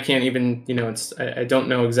then I can't even, I don't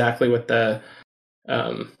know exactly what the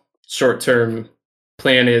short-term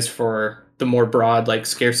plan is for the more broad, like,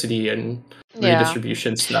 scarcity and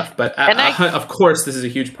redistribution stuff. But of course, this is a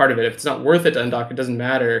huge part of it. If it's not worth it to undock, it doesn't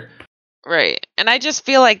matter. Right. And I just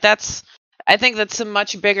feel like I think that's a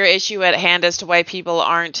much bigger issue at hand as to why people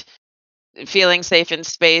aren't feeling safe in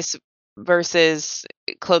space versus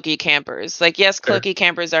cloaky campers. Like, yes, cloaky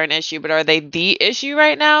campers are an issue, but are they the issue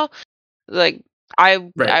right now? Like, I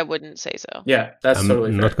wouldn't say so. Yeah, that's totally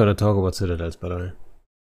fair. I'm not going to talk about Citadels, but I'm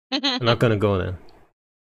not going to go there.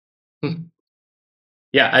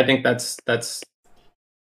 Yeah, I think that's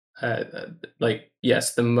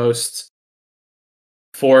yes, the most,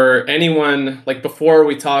 for anyone, like, before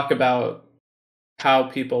we talk about how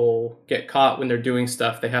people get caught when they're doing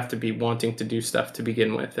stuff, they have to be wanting to do stuff to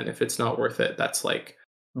begin with, and if it's not worth it, that's like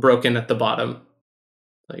broken at the bottom,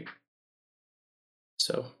 like,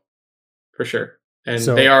 so for sure. And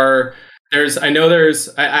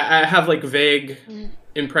I have like vague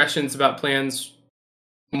impressions about plans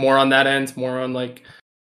more on that end, more on like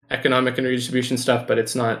economic and redistribution stuff, but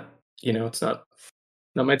it's not, it's not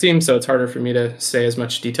my team, so it's harder for me to say as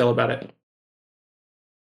much detail about it.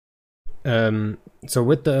 So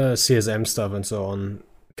with the CSM stuff and so on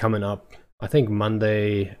coming up, I think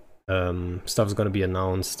Monday stuff is going to be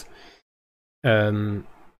announced. And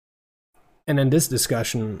in this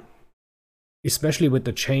discussion, especially with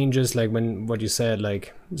the changes, like when what you said,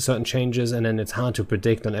 like certain changes, and then it's hard to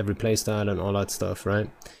predict on every playstyle and all that stuff, right?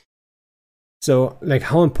 So like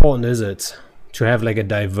how important is it to have like a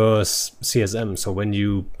diverse CSM? So when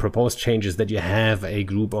you propose changes, that you have a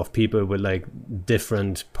group of people with like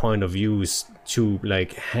different point of views to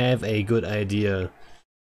like have a good idea,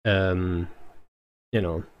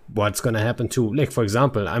 what's gonna happen to, like, for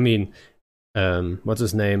example, I mean, what's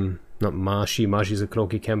his name? Not Marshy. Marshy's a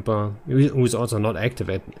Cloaky camper who's also not active.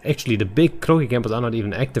 Actually, the big Cloaky campers are not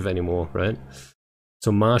even active anymore, right?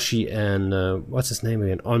 So Marshy and what's his name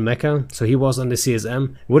again? On Mecha. So he was on the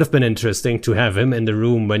CSM. Would have been interesting to have him in the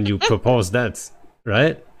room when you proposed that,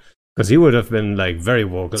 right? Because he would have been like very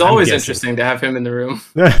vocal. It's always interesting to have him in the room.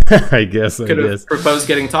 I guess. Could have proposed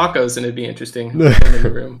getting tacos, and it'd be interesting to have him in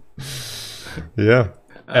the room. Yeah.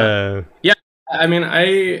 Yeah. I mean,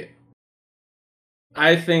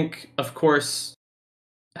 I think, of course,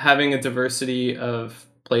 having a diversity of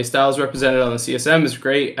playstyles represented on the CSM is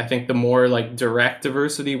great. I think the more like direct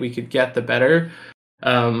diversity we could get, the better.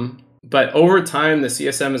 But over time, the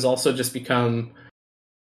CSM has also just become,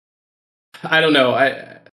 I don't know.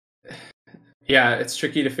 Yeah, it's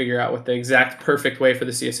tricky to figure out what the exact perfect way for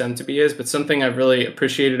the CSM to be is. But something I've really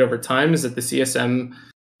appreciated over time is that the CSM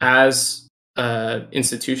as an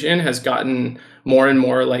institution has gotten more and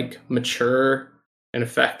more like mature and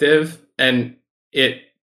effective. And it,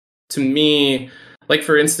 to me, like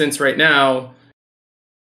for instance, right now,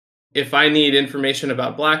 if I need information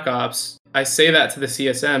about Black Ops, I say that to the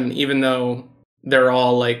CSM, even though they're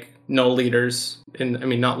all like no leaders. I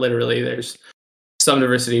mean, not literally, there's some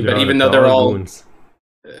diversity, but even though they're all goons.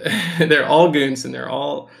 They're all goons and they're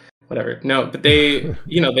all whatever. No, but they,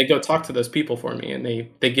 they go talk to those people for me, and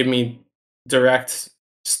they give me direct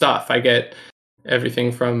stuff. I get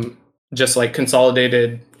everything from just like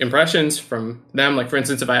consolidated impressions from them. Like for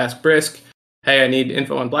instance, if I ask Brisk, hey, I need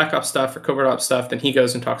info on Black Ops stuff or Covert Ops stuff, then he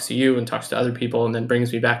goes and talks to you and talks to other people and then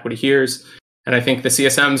brings me back what he hears. And I think the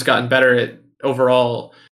CSM's gotten better at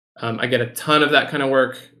overall. I get a ton of that kind of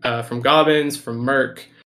work from Gobbins, from Merc,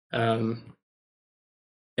 and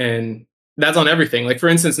that's on everything. Like for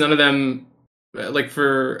instance, none of them, like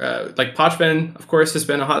for like Pochben, of course, has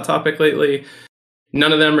been a hot topic lately.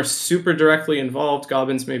 None of them are super directly involved.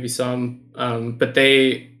 Gobbins, maybe some, but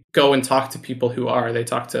they go and talk to people who are. They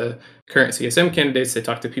talk to current CSM candidates. They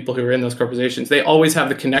talk to people who are in those corporations. They always have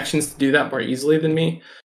the connections to do that more easily than me.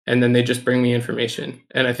 And then they just bring me information.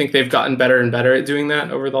 And I think they've gotten better and better at doing that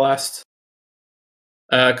over the last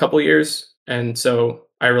couple years. And so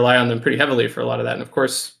I rely on them pretty heavily for a lot of that. And of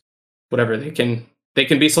course, whatever, they can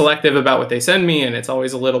be selective about what they send me. And it's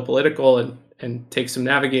always a little political and takes some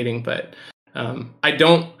navigating. But I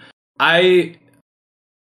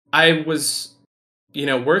was,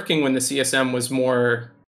 working when the CSM was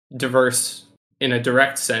more diverse in a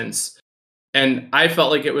direct sense. And I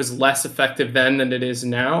felt like it was less effective then than it is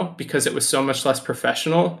now because it was so much less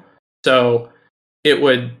professional. So it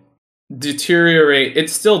would deteriorate. It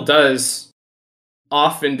still does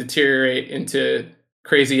often deteriorate into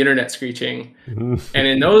crazy internet screeching. And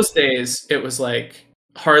in those days, it was like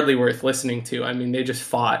hardly worth listening to. I mean, they just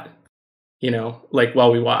fought, like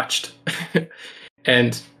while we watched.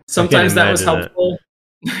 And sometimes that was helpful.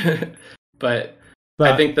 but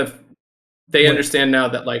I think they understand now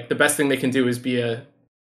that like the best thing they can do is be a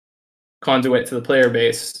conduit to the player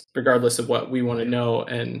base, regardless of what we want to know,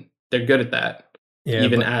 and they're good at that. Yeah,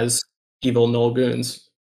 even as evil null goons.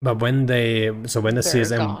 But when the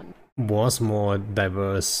CSM was more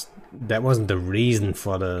diverse, that wasn't the reason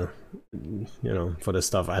for the for the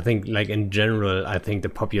stuff. I think like in general, I think the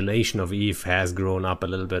population of EVE has grown up a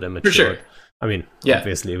little bit and matured. For sure. I mean,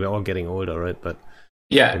 obviously we're all getting older, right? But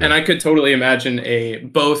and I could totally imagine a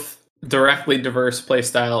both directly diverse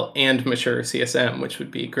playstyle and mature CSM, which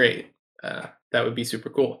would be great. That would be super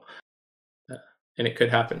cool, and it could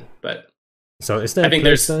happen. But so is that I think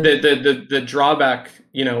there's the drawback,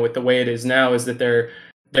 with the way it is now, is that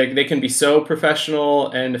they can be so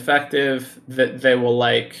professional and effective that they will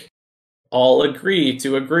like all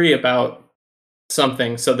agree about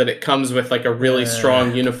something, so that it comes with like a really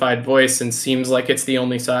strong unified voice and seems like it's the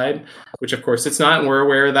only side, which of course it's not, and we're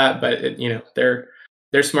aware of that. But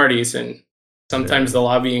they're smarties, and sometimes the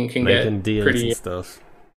lobbying can get pretty and stuff.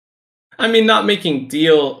 I mean, not making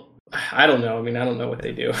deal. I don't know. I mean, I don't know what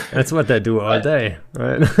they do. That's what they do all day,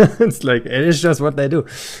 right? It's like, it is just what they do.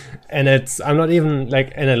 And I'm not even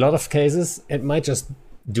like, in a lot of cases, it might just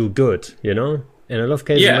do good, In a lot of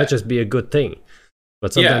cases, it might just be a good thing.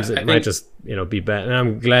 But sometimes it might just, be bad. And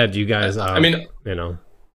I'm glad you guys are,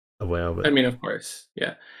 aware of it. I mean, of course.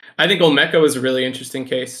 Yeah. I think Olmeca was a really interesting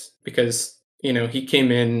case because, he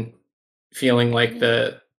came in feeling like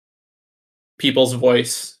the people's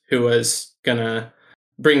voice who was gonna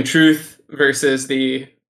bring truth versus the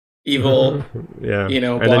evil. Yeah. You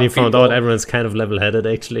know, and then you found people. out everyone's kind of level-headed,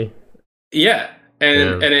 actually. Yeah,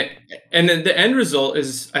 and then the end result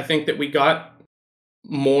is, I think that we got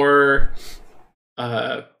more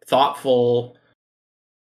thoughtful,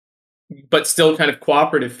 but still kind of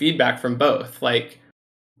cooperative feedback from both. Like,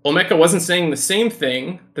 Olmeca wasn't saying the same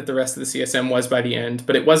thing that the rest of the CSM was by the end,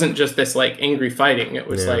 but it wasn't just this like angry fighting. It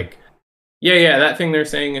was like, yeah, that thing they're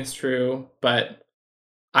saying is true, but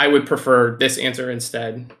I would prefer this answer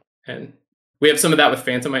instead. And we have some of that with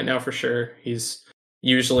Phantomite now for sure. He's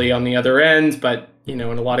usually on the other end, but you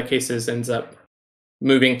know, in a lot of cases ends up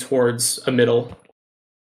moving towards a middle,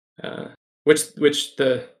 which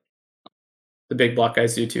the big block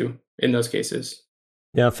guys do too in those cases.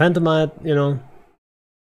 Yeah, Phantomite, you know,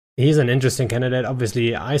 he's an interesting candidate.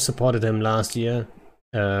 Obviously, I supported him last year.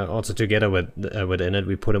 Also together with Init,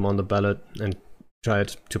 we put him on the ballot and tried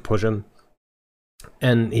to push him.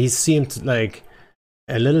 And he seemed like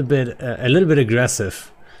a little bit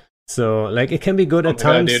aggressive. So like it can be good at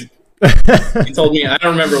times. God, dude. He told me, I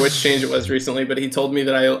don't remember which change it was recently, but he told me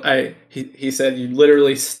that he said, you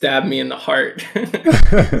literally stabbed me in the heart.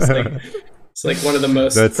 It's like one of the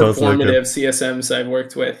most performative CSMs I've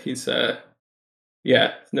worked with. He's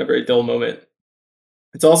never a dull moment.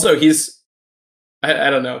 It's also I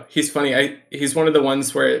don't know. He's funny. He's one of the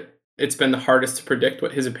ones where it's been the hardest to predict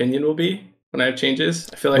what his opinion will be when I have changes.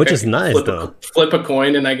 I feel like which is nice flip a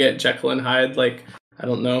coin and I get Jekyll and Hyde. Like, I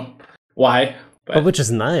don't know why, but which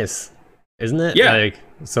is nice, isn't it? Yeah. Like,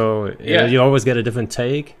 so you always get a different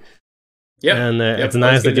take. Yeah. And it's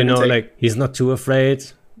nice that, you know, like he's not too afraid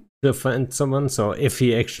to offend someone. So if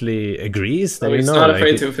he actually agrees, then he's not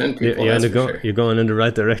afraid to offend people. You're going in the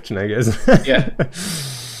right direction, I guess.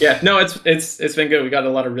 Yeah. No, it's been good. We got a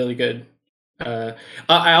lot of really good.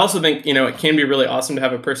 I also think, you know, it can be really awesome to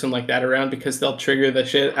have a person like that around because they'll trigger the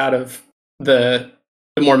shit out of the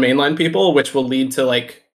more mainline people, which will lead to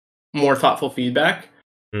like more thoughtful feedback.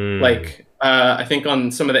 Like I think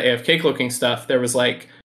on some of the AFK cloaking stuff, there was like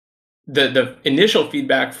the initial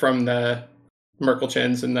feedback from the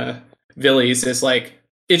Merkelchens and the Villies is like,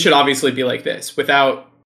 it should obviously be like this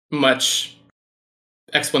without much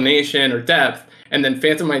explanation or depth. And then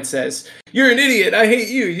Phantomite says, you're an idiot, I hate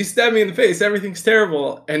you, you stabbed me in the face, everything's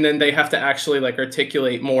terrible. And then they have to actually like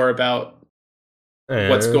articulate more about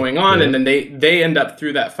what's going on. And then they end up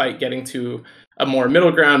through that fight getting to a more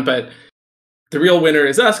middle ground. But the real winner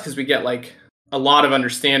is us because we get like a lot of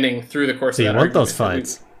understanding through the course of that you want argument. Those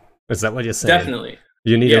fights? Is that what you're saying? Definitely.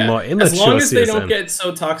 You need a more immature as long as they CSM. don't get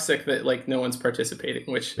so toxic that like no one's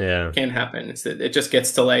participating, which can happen. It just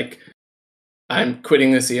gets to like, I'm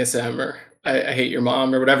quitting the CSM or I hate your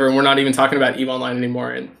mom or whatever, and we're not even talking about EVE Online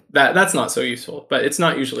anymore, and that's not so useful. But it's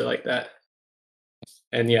not usually like that.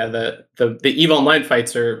 And yeah, the EVE Online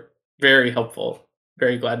fights are very helpful.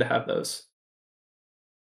 Very glad to have those.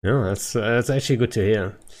 No, that's actually good to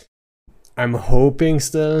hear. I'm hoping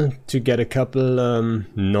still to get a couple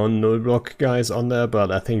non-null block guys on there, but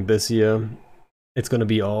I think this year it's gonna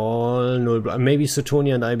be all null block. Maybe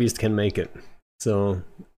Sutonia and iBeast can make it. So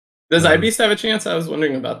does iBeast have a chance? I was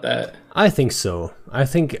wondering about that. I think so. I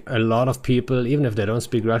think a lot of people, even if they don't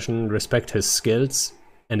speak Russian, respect his skills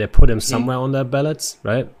and they put him somewhere on their ballots,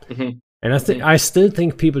 right? And I still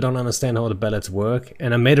think people don't understand how the ballots work.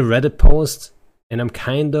 And I made a Reddit post. And I'm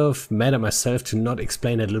kind of mad at myself to not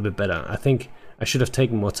explain it a little bit better. I think I should have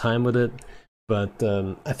taken more time with it, but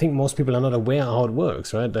I think most people are not aware how it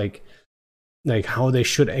works, right? Like how they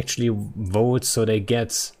should actually vote so they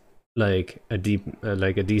get like a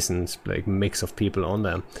decent like mix of people on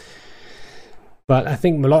there. But I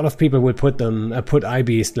think a lot of people would put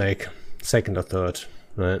iBeast like second or third,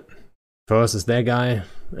 right? First is their guy,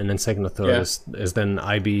 and then second or third is then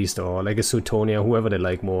iBeast or like a Sutonia, whoever they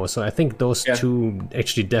like more. So I think those two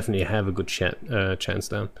actually definitely have a good chance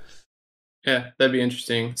there. Yeah, that'd be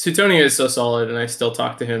interesting. Sutonia is so solid, and I still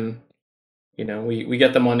talk to him. You know, we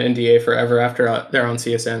get them on NDA forever after they're on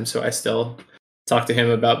CSM, so I still talk to him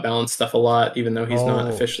about balance stuff a lot, even though he's not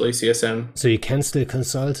officially CSM. So you can still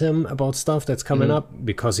consult him about stuff that's coming up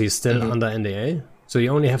because he's still under NDA? So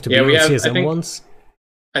you only have to be on CSM once?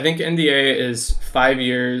 I think NDA is 5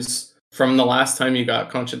 years from the last time you got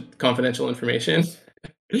confidential information.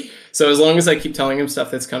 So as long as I keep telling him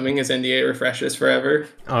stuff that's coming, his NDA refreshes forever.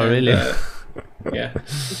 Oh, really? Yeah.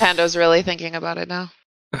 Pando's really thinking about it now.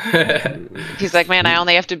 He's like, man, I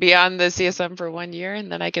only have to be on the CSM for 1 year and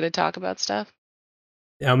then I get to talk about stuff.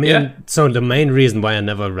 I mean, so the main reason why I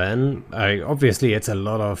never ran, obviously it's a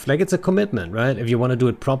lot of, like, it's a commitment, right? If you want to do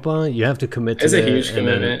it proper, you have to commit to it. It's a huge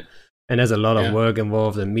commitment. and there's a lot of Yeah. work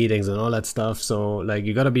involved and meetings and all that stuff. So like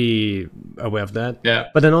you gotta be aware of that. Yeah.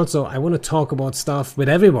 But then also I want to talk about stuff with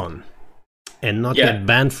everyone and not Yeah. get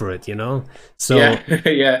banned for it, you know? So yeah,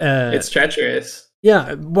 yeah, uh, it's treacherous.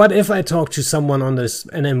 yeah, what if I talk to someone on this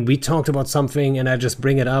and then we talked about something and I just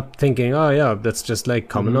bring it up thinking, oh yeah, that's just like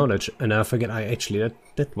common knowledge, and I forget I actually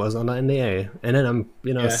that was on the NDA, and then I'm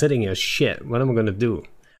Yeah. sitting here, shit, what am I gonna do?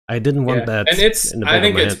 I didn't want that. And it's in the I back of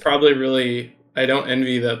think my it's head. probably really, I don't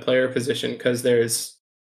envy the player position because there's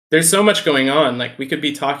so much going on. Like we could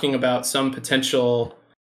be talking about some potential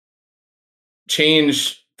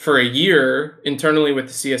change for a year internally with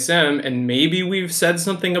the CSM, and maybe we've said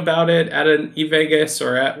something about it at an eVegas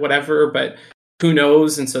or at whatever, but who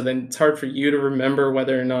knows? And so then it's hard for you to remember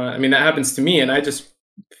whether or not. I mean, that happens to me, and I just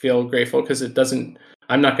feel grateful because it doesn't.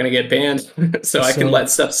 I'm not going to get banned, so I can So- let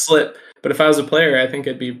stuff slip. But if I was a player, I think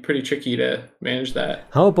it'd be pretty tricky to manage that.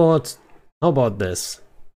 How about this?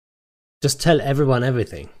 Just tell everyone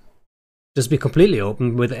everything. Just be completely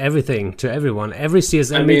open with everything to everyone. Every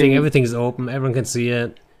CSM meeting, everything's open. Everyone can see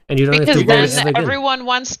it, and you don't have Because to worry ever then again. everyone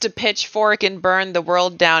wants to pitchfork and burn the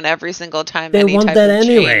world down every single time They any want type that of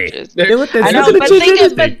anyway. change is. They want that. I It's know, not gonna but change think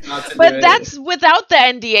it- anything. Not to do But it. that's without the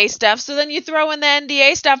NDA stuff. So then you throw in the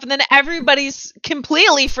NDA stuff, and then everybody's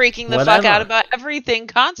completely freaking the fuck Whatever. out about everything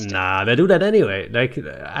constantly. Nah, they do that anyway. Like,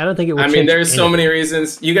 I don't think it would I mean, change there's so anything. many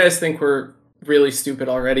reasons. You guys think we're really stupid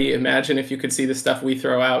already. Imagine if you could see the stuff we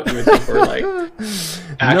throw out. You would think we're like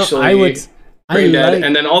actually I would. brain dead. like-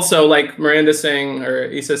 And then also, like Miranda saying or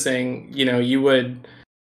Issa saying, you would.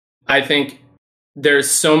 I think there's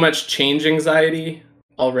so much change anxiety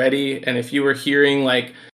already, and if you were hearing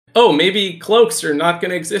like, oh, maybe cloaks are not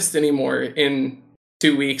going to exist anymore in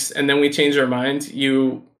 2 weeks, and then we change our mind,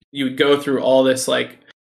 you would go through all this like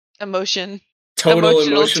Emotion. total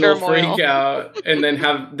Emotional emotional turmoil. freak out, and then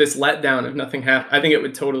have this letdown if nothing happened. I think it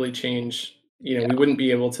would totally change. We wouldn't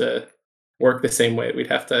be able to work the same way. We'd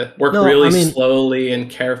have to work No, really I mean- slowly and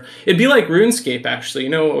careful. It'd be like RuneScape, actually. You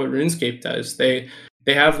know what RuneScape does? They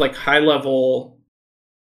have like high level.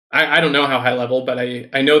 I don't know how high level, but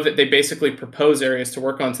I know that they basically propose areas to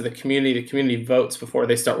work on to the community. The community votes before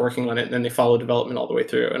they start working on it, and then they follow development all the way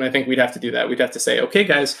through. And I think we'd have to do that. We'd have to say, okay,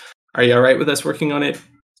 guys, are you all right with us working on it?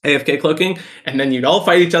 AFK cloaking, and then you'd all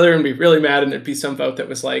fight each other and be really mad, and there'd be some vote that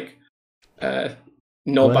was like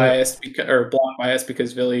null Well- biased or block biased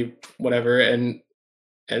because Billy whatever, and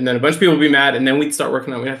then a bunch of people would be mad, and then we'd start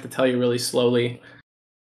working on it. We'd have to tell you really slowly.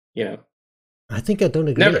 I think I don't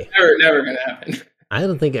agree. Never gonna happen. I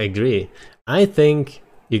don't think I agree. I think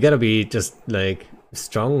you gotta be just like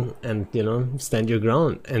strong and stand your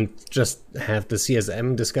ground and just have the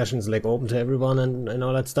CSM discussions like open to everyone and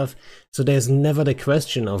all that stuff. So there's never the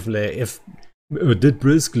question of like if did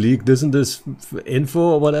Brisk leak this and this info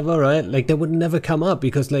or whatever, right? Like that would never come up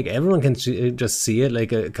because like everyone can just see it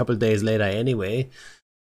like a couple days later anyway.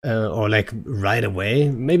 Or like right away.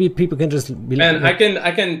 Maybe people can just be Man, like,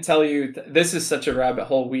 I can tell you this is such a rabbit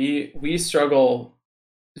hole. We struggle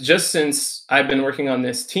just since I've been working on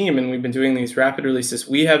this team and we've been doing these rapid releases.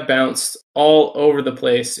 We have bounced all over the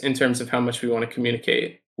place in terms of how much we want to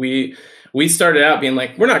communicate. We started out being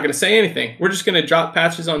like, we're not going to say anything. We're just going to drop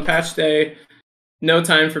patches on patch day. No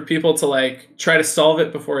time for people to like try to solve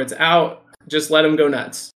it before it's out. Just let them go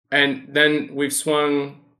nuts. And then we've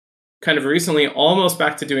swung kind of recently almost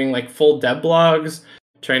back to doing like full dev blogs,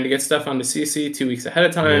 trying to get stuff onto CC 2 weeks ahead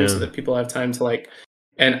of time so that people have time to like,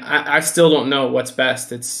 and I still don't know what's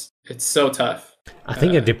best. It's so tough. I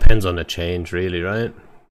think it depends on the change, really, right?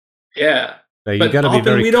 Yeah. Like, But you gotta often be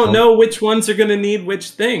very we don't know which ones are going to need which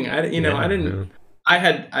thing. I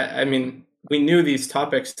mean, we knew these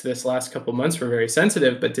topics to this last couple months were very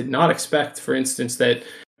sensitive, but did not expect, for instance, that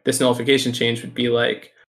this nullification change would be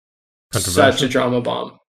like such a drama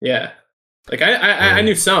bomb. Yeah. Like I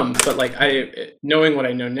knew some, but like knowing what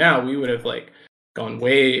I know now, we would have like gone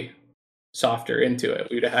way softer into it.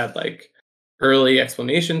 We would have had like early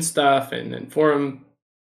explanation stuff and then forum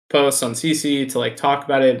posts on CC to like talk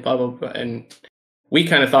about it, blah blah blah. And we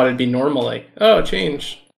kind of thought it'd be normal, like, oh,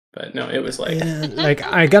 change. But no, it was like like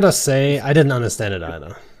I gotta say, I didn't understand it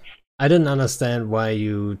either. I didn't understand why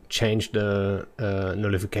you changed the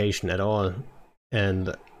nullification at all,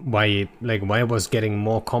 and why it was getting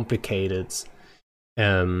more complicated.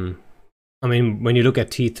 I mean, when you look at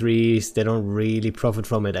T3s, they don't really profit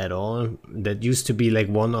from it at all. That used to be like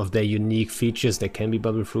one of their unique features that can be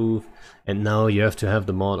bubble proof, and now you have to have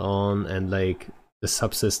the mod on, and like the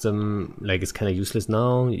subsystem like it's kind of useless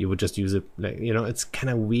now. You would just use it like it's kind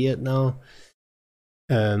of weird now.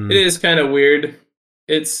 it is kind of weird.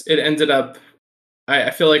 It ended up. I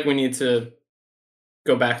feel like we need to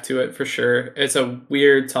go back to it for sure. It's a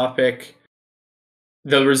weird topic.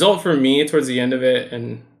 The result for me towards the end of it,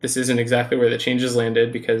 and this isn't exactly where the changes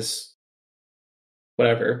landed because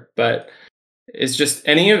whatever, but it's just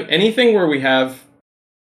anything where we have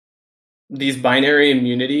these binary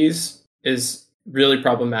immunities is really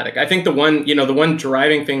problematic. I think the one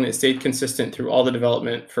driving thing that stayed consistent through all the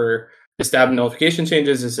development for the stab and nullification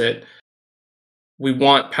changes is that we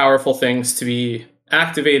want powerful things to be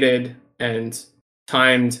activated and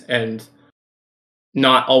timed and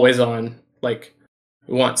not always on. Like,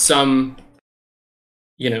 we want some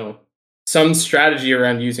strategy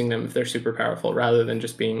around using them if they're super powerful, rather than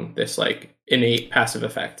just being this like innate passive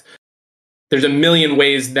effect. There's a million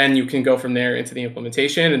ways then you can go from there into the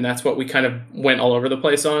implementation, and that's what we kind of went all over the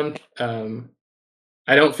place on.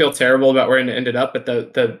 I don't feel terrible about where it ended up, but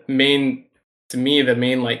the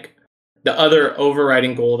other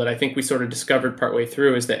overriding goal that I think we sort of discovered partway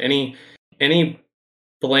through is that any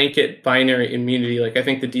blanket binary immunity, like I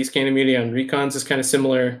think the D-scan immunity on recons is kind of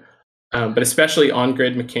similar, but especially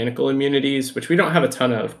on-grid mechanical immunities, which we don't have a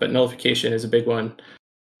ton of, but nullification is a big one,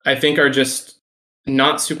 I think are just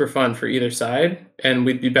not super fun for either side, and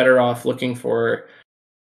we'd be better off looking for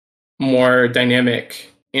more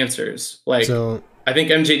dynamic answers. Like, I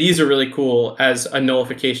think MJDs are really cool as a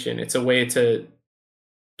nullification. It's a way to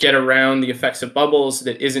get around the effects of bubbles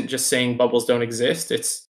that isn't just saying bubbles don't exist.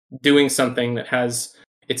 It's doing something that has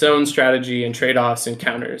its own strategy and trade-offs and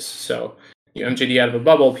counters. So you MJD out of a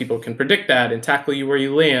bubble, people can predict that and tackle you where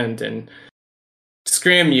you land and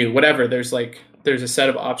scram you, whatever. There's a set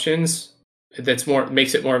of options that's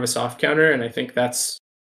makes it more of a soft counter, and I think that's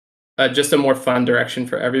just a more fun direction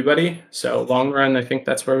for everybody. So long run, I think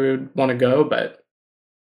that's where we would want to go, but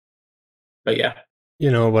yeah.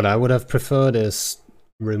 What I would have preferred is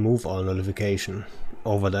remove all nullification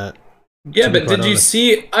over that. Yeah, but did you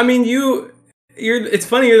see? I mean, it's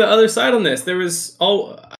funny, you're the other side on this. There was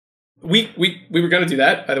we were going to do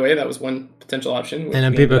that, by the way. That was one potential option. And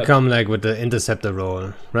then people come like with the interceptor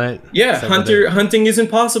roll, right? Yeah, hunting isn't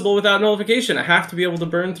possible without nullification. I have to be able to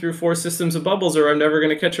burn through 4 systems of bubbles, or I'm never going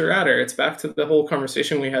to catch a ratter. It's back to the whole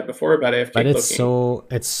conversation we had before about AFK But cloaking.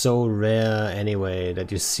 it's so rare anyway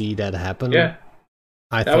that you see that happen. Yeah,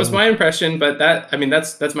 that was my impression, but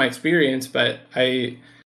that's my experience. But it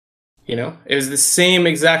was the same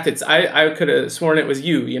exact. I could have sworn it was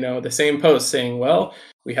you. The same post saying, well,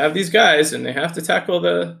 we have these guys and they have to tackle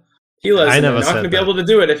the healers, and they're not going to be able to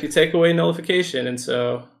do it if you take away nullification. And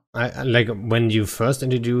so I like when you first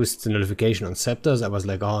introduced the nullification on scepters, I was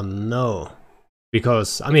like, oh no,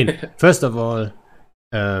 because first of all,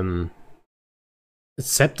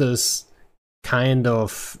 scepters kind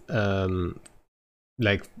of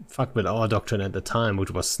like fucked with our doctrine at the time,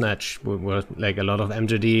 which was snatch, were like a lot of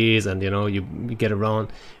MJDs, and you get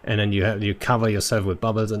around and then you cover yourself with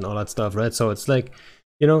bubbles and all that stuff, right? So it's like,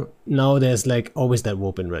 now there's like always that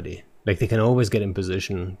warp in ready. Like they can always get in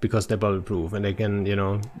position because they're bubble proof, and they can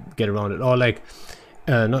get around it. Or like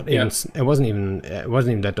it wasn't even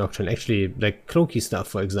that doctrine, actually, like cloaky stuff,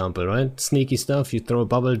 for example, right? Sneaky stuff, you throw a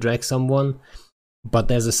bubble, drag someone, but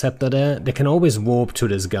there's a scepter there, they can always warp to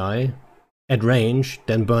this guy at range,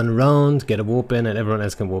 then burn around, get a warp in, and everyone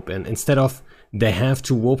else can warp in. Instead of they have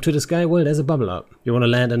to warp to this guy, well, there's a bubble up. You want to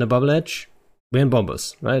land in a bubble edge? We're in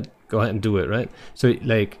bombers, right? Go ahead and do it, right? So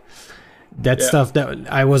like that stuff that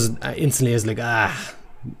I instantly was like,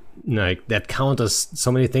 like that counters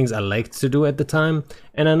so many things I liked to do at the time.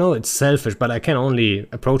 And I know it's selfish, but I can only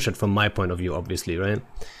approach it from my point of view, obviously, right?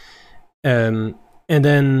 And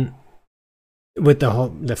then with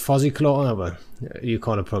the fuzzy claw, well, you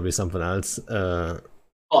call it probably something else.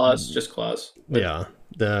 Just claws. Yeah,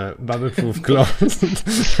 the bubble-proof claws.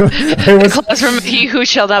 Claws from He Who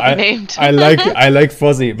Shall Not Be Named. I like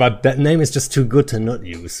fuzzy, but that name is just too good to not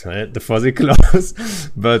use, right? The fuzzy claws.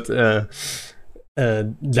 But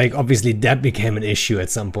like obviously that became an issue at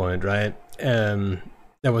some point, right?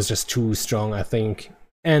 That was just too strong, I think.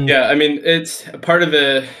 And yeah, it's part of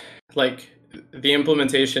the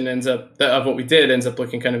implementation of what we did ends up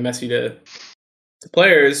looking kind of messy to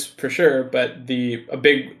players for sure. But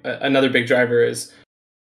another big driver is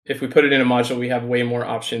if we put it in a module, we have way more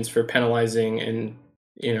options for penalizing and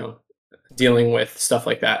dealing with stuff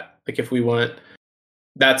like that. Like if we want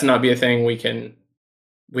that to not be a thing,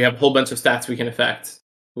 we have a whole bunch of stats we can affect.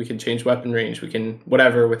 We can change weapon range. We can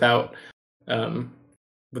whatever without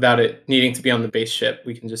it needing to be on the base ship.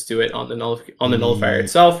 We can just do it on the nullifier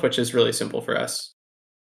itself, which is really simple for us.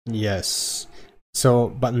 Yes. So,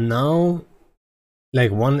 but now,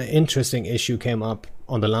 like one interesting issue came up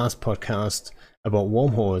on the last podcast about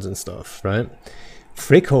wormholes and stuff, right?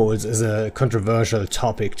 Frick holes is a controversial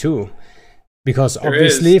topic too. Because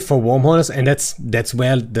obviously for wormholes, and that's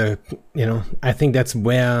where the, you know, I think that's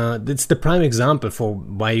where it's the prime example for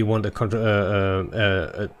why you want a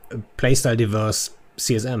playstyle diverse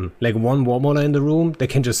CSM. Like one wormholer in the room, they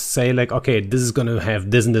can just say like, okay, this is gonna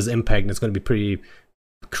have this and this impact, and it's gonna be pretty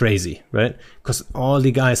crazy, right? Because all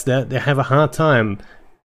the guys there, they have a hard time,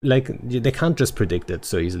 like they can't just predict it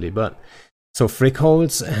so easily. But so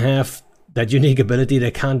Frickholes have that unique ability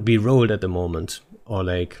that can't be rolled at the moment, or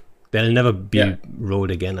like they'll never be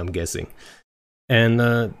rolled again, I'm guessing.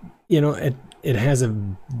 And you know, it has a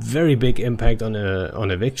very big impact on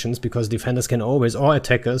evictions, because defenders can always, or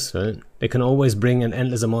attackers, right? They can always bring an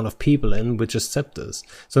endless amount of people in with just scepters.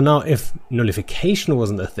 So now if nullification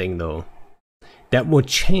wasn't a thing though, that would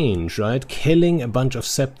change, right? Killing a bunch of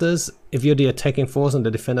scepters, if you're the attacking force and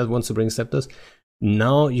the defender wants to bring scepters,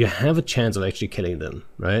 now you have a chance of actually killing them,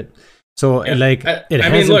 right? So like it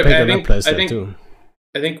has impact on that playstyle too.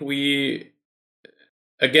 I think we,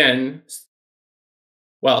 again,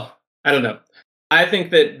 well, I don't know. I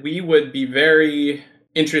think that we would be very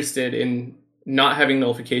interested in not having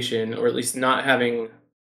nullification, or at least not having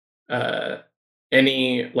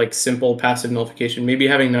any like simple passive nullification, maybe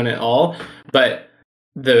having none at all. But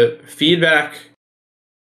the feedback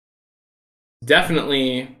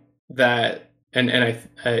definitely that, and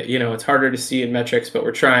I you know, it's harder to see in metrics, but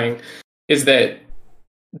we're trying, is that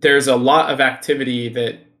there's a lot of activity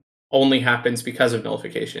that only happens because of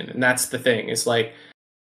nullification. And that's the thing. It's like,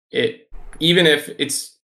 it, even if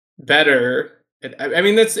it's better, I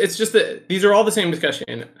mean, it's just that these are all the same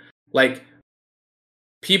discussion. Like,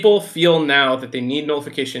 people feel now that they need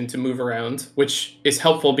nullification to move around, which is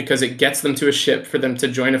helpful because it gets them to a ship for them to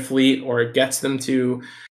join a fleet, or it gets them to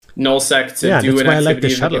nullsec to do an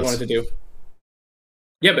activity that they wanted to do.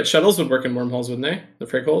 Yeah, but shuttles would work in wormholes, wouldn't they? The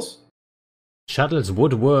Frickholes? Shuttles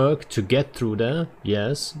would work to get through there,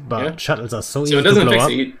 yes, but shuttles are so easy to blow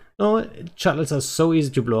up. No, shuttles are so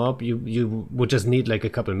easy to blow up. You would just need like a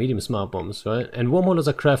couple of medium smart bombs, right? And wormholes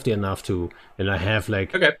are crafty enough to, and I have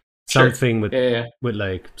like something with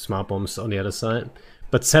like smart bombs on the other side.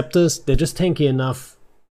 But scepters, they're just tanky enough.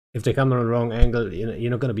 If they come on a wrong angle,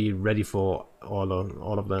 you're not gonna be ready for all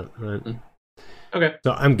of that, right? Okay.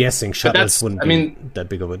 So I'm guessing shuttles wouldn't be that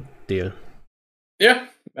big of a deal. Yeah,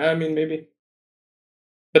 I mean maybe.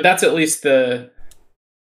 But that's at least a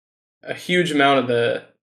huge amount of the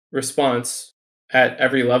response at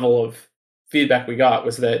every level of feedback we got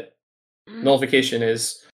was that nullification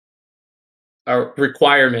is a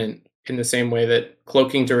requirement, in the same way that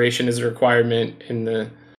cloaking duration is a requirement, in the,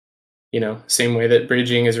 you know, same way that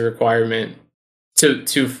bridging is a requirement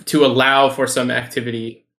to allow for some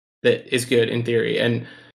activity that is good in theory. And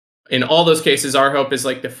in all those cases, our hope is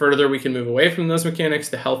like the further we can move away from those mechanics,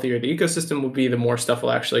 the healthier the ecosystem will be, the more stuff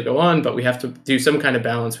will actually go on. But we have to do some kind of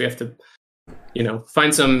balance. We have to, you know,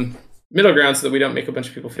 find some middle ground so that we don't make a bunch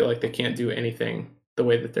of people feel like they can't do anything the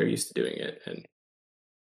way that they're used to doing it. And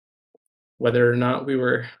whether or not we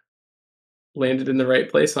were landed in the right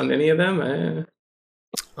place on any of them,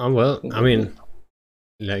 well, I mean,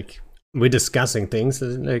 like, we're discussing things.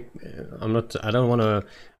 Like, I don't want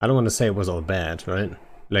to say it was all bad, right?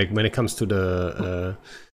 Like, when it comes to the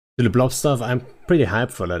blob stuff, I'm pretty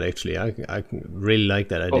hyped for that, actually. I really like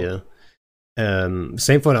that idea.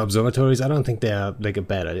 Same for the observatories. I don't think they're like a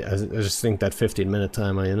bad idea. I just think that 15-minute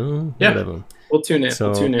timer, you know, whatever. We'll tune it.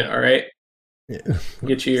 We'll tune it. All right.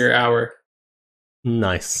 Get you your hour.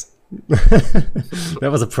 Nice. That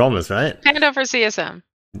was a promise, right? Hand over CSM.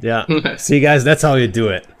 Yeah. See, guys, that's how you do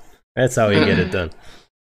it. That's how you get it done.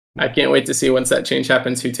 I can't wait to see once that change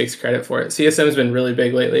happens who takes credit for it. CSM's been really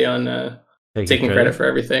big lately on taking credit for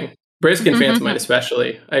everything. Brisk and Phantomite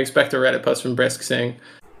especially. I expect a Reddit post from Brisk saying,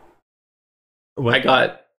 I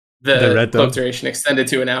got the cloak duration extended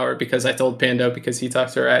to an hour because I told Pando because he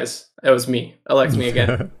talks to her eyes. It was me. Elect me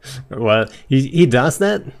again. Well, he does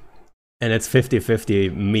that, and it's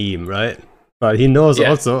 50-50 meme, right? But he knows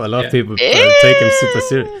also a lot of people take him super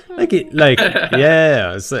serious. I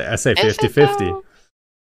say 50-50.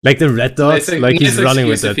 Like the red dots, like he's running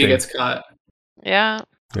with that thing. Gets caught. Yeah.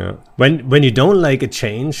 When you don't like a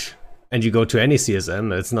change and you go to any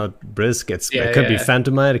CSM, it's not Brisk. It could be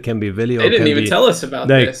Phantomite, it can be Villy. They didn't even tell us about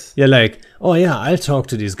this. Yeah, like, oh yeah, I'll talk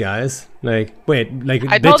to these guys. Like, wait, like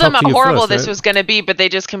I told them how horrible this was going to be, but they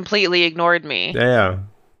just completely ignored me. Yeah.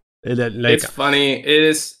 It's funny.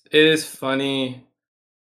 It is funny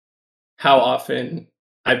how often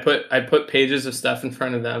I put pages of stuff in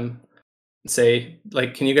front of them and say,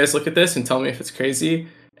 like, can you guys look at this and tell me if it's crazy?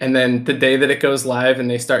 And then the day that it goes live and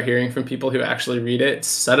they start hearing from people who actually read it,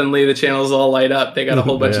 suddenly the channels all light up. They got a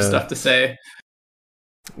whole bunch of stuff to say.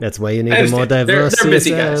 That's why you need a more diverse they're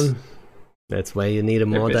busy guys. That's why you need a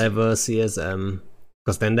more diverse CSM,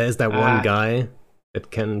 because then there's that one guy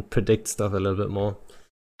that can predict stuff a little bit more.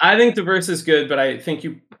 I think diverse is good, but I think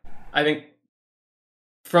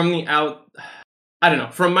from the I don't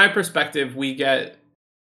know. From my perspective, we get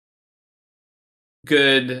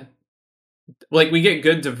good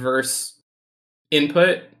diverse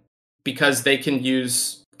input because they can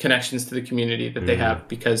use connections to the community that they have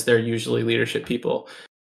because they're usually leadership people.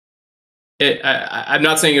 I'm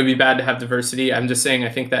not saying it would be bad to have diversity. I'm just saying I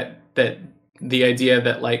think that the idea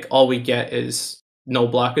that like all we get is no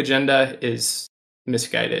block agenda is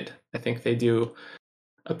misguided. I think they do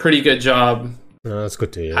a pretty good job. That's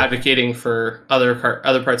good to hear. Advocating for other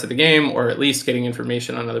parts of the game, or at least getting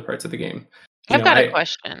information on other parts of the game. I've got a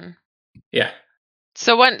question. Yeah.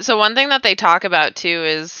 So one thing that they talk about too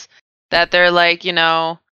is that they're like,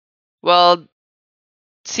 well,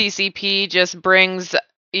 CCP just brings,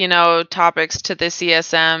 topics to the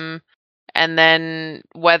CSM, and then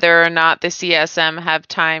whether or not the CSM have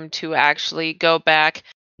time to actually go back,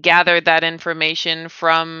 gather that information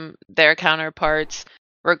from their counterparts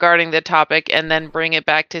regarding the topic, and then bring it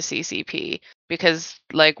back to CCP. Because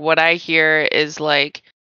like what I hear is like,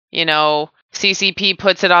 CCP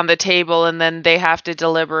puts it on the table and then they have to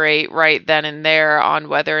deliberate right then and there on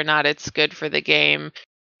whether or not it's good for the game,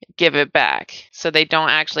 give it back. So they don't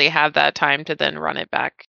actually have that time to then run it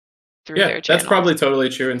back through their channels. That's probably totally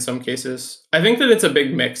true in some cases. I think that it's a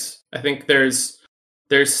big mix. I think there's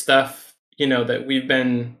stuff, that we've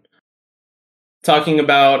been talking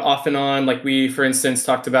about off and on. Like we, for instance,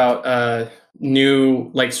 talked about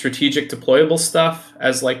new like strategic deployable stuff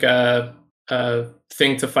as like a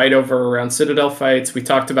thing to fight over around Citadel fights. We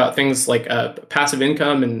talked about things like passive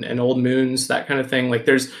income and old moons, that kind of thing. Like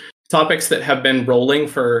there's topics that have been rolling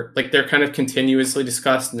for like they're kind of continuously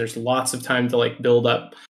discussed, and there's lots of time to like build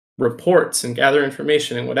up reports and gather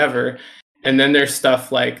information and whatever. And then there's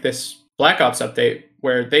stuff like this Black Ops update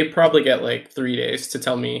where they probably get like 3 days to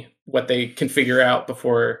tell me what they can figure out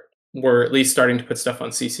before we're at least starting to put stuff on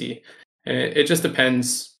CC. And it just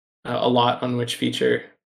depends a lot on which feature,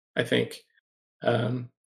 I think.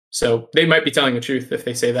 So they might be telling the truth if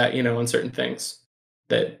they say that, on certain things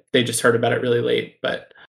that they just heard about it really late.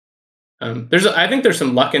 But I think there's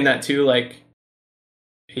some luck in that too. Like,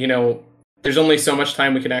 there's only so much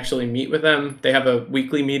time we can actually meet with them. They have a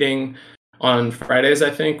weekly meeting on Fridays, I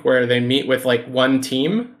think, where they meet with like one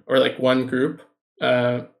team or like one group,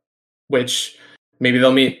 which maybe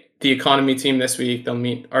they'll meet the economy team this week. They'll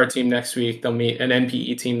meet our team next week. They'll meet an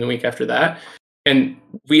NPE team the week after that. And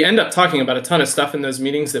we end up talking about a ton of stuff in those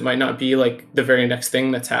meetings that might not be like the very next thing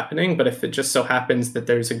that's happening. But if it just so happens that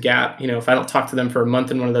there's a gap, if I don't talk to them for a month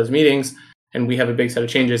in one of those meetings and we have a big set of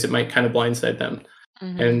changes, it might kind of blindside them.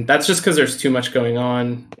 Mm-hmm. And that's just because there's too much going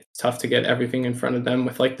on. It's tough to get everything in front of them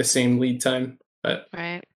with like the same lead time. But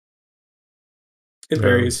right. It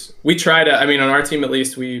varies. We try to, on our team at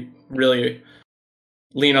least, we really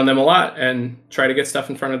lean on them a lot and try to get stuff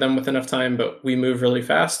in front of them with enough time, but we move really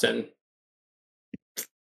fast, and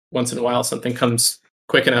once in a while something comes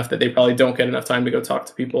quick enough that they probably don't get enough time to go talk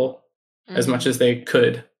to people as much as they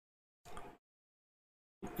could.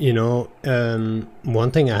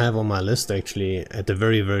 One thing I have on my list actually at the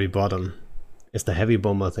very, very bottom is the heavy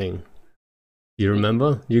bomber thing. You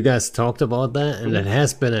remember? You guys talked about that, and it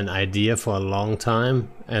has been an idea for a long time.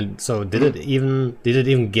 And so did it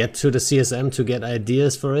even get to the CSM to get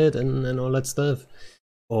ideas for it and all that stuff?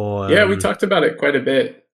 Or yeah, we talked about it quite a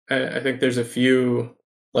bit. I think there's a few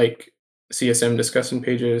like CSM discussion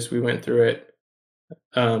pages. We went through it.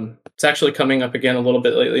 It's actually coming up again a little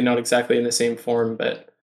bit lately, not exactly in the same form, but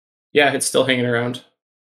yeah, it's still hanging around.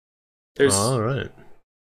 All right.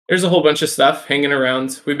 There's a whole bunch of stuff hanging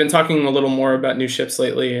around. We've been talking a little more about new ships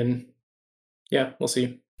lately, and yeah, we'll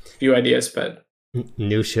see. A few ideas, but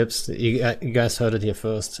new ships. You guys heard it here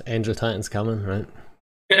first. Angel Titan's coming, right?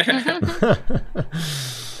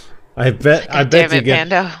 I bet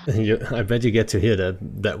you get to hear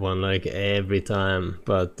that one like every time.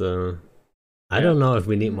 But I don't know if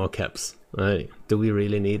we need more caps. Right? Do we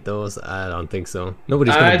really need those? I don't think so.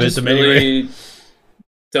 Nobody's gonna build them anyway. I really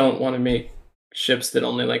don't want to make ships that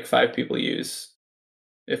only like 5 people use,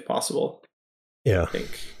 if possible. Yeah, I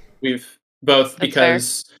think we've both,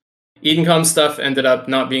 because EdenCom stuff ended up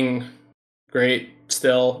not being great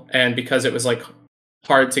still, and because it was like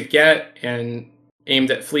hard to get and aimed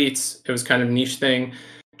at fleets, it was kind of a niche thing.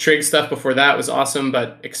 Trig stuff before that was awesome,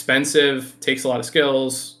 but expensive, takes a lot of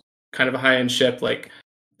skills, kind of a high-end ship. Like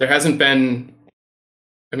there hasn't been,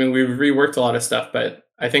 we've reworked a lot of stuff, but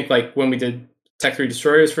I think like when we did Tech 3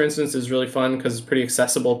 Destroyers, for instance, is really fun because it's pretty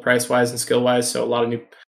accessible price-wise and skill-wise. So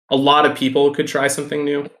a lot of people could try something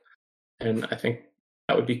new. and I think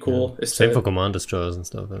that would be cool. Yeah. Same for command destroyers and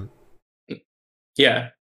stuff. Yeah,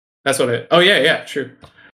 that's what it. Oh yeah, true.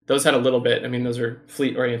 Those had a little bit. I mean, those are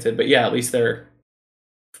fleet oriented, but yeah, at least they're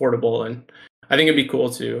affordable, and I think it'd be cool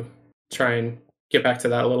to try and get back to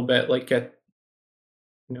that a little bit. Like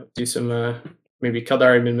do some maybe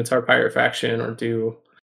Kaldari Minmatar Pirate Faction, or do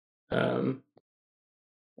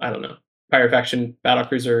I don't know, Pirate Faction battle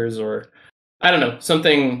cruisers, or I don't know,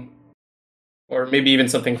 something, or maybe even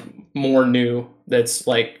something more new that's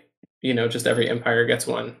like, just every empire gets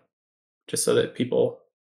one, just so that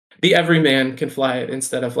the everyman can fly it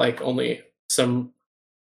instead of like only some,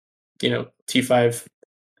 T5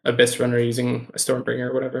 Abyss runner using a Stormbringer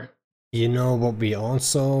or whatever. What we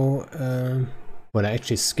also, what I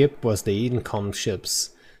actually skipped was the Edencom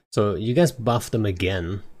ships. So you guys buffed them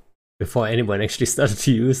again before anyone actually started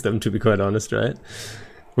to use them, to be quite honest, right?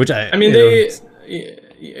 Which yes,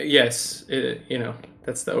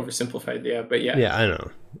 that's the oversimplified, yeah, but yeah. Yeah, I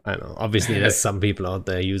know. Obviously, there's some people out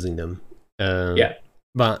there using them. Yeah.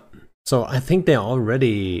 But, so I think they were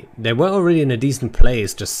already in a decent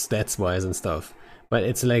place, just stats-wise and stuff. But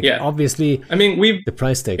it's like, obviously, I mean, the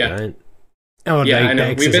price tag, right? Oh, yeah, I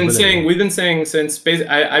know. We've been saying since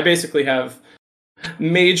I basically have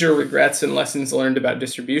major regrets and lessons learned about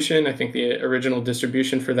distribution. I think the original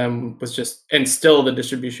distribution for them was and still the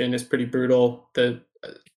distribution is pretty brutal. The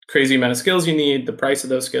crazy amount of skills you need, the price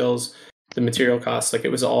of those skills, the material costs, like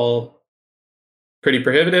it was all pretty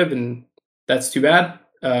prohibitive, and that's too bad.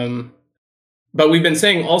 But we've been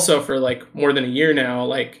saying also for like more than a year now,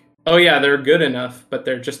 like, oh yeah, they're good enough, but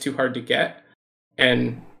they're just too hard to get.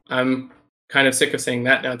 And I'm kind of sick of saying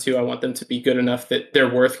that now too. I want them to be good enough that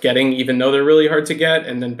they're worth getting, even though they're really hard to get,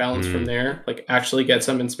 and then balance from there, like actually get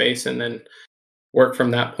some in space and then work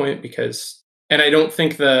from that point. And I don't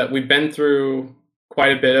think that we've been through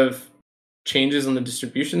quite a bit of changes on the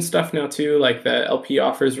distribution stuff now too. Like the LP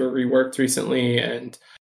offers were reworked recently, and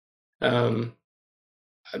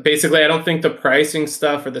basically I don't think the pricing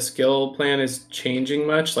stuff or the skill plan is changing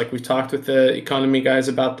much. Like we've talked with the economy guys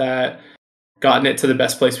about that, gotten it to the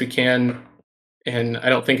best place we can, and I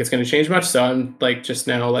don't think it's going to change much. So I'm like, just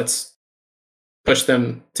now let's push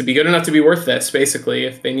them to be good enough to be worth this. Basically,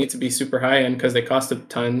 if they need to be super high end because they cost a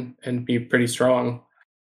ton and be pretty strong,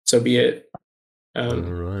 so be it. All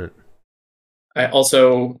right. I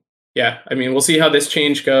also, I mean, we'll see how this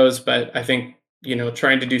change goes, but I think,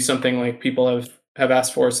 trying to do something like people have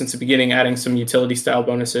asked for since the beginning, adding some utility style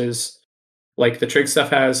bonuses like the Trig stuff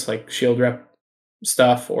has, like shield rep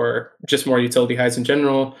stuff, or just more utility highs in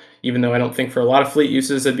general, even though I don't think for a lot of fleet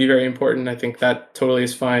uses it'd be very important. I think that totally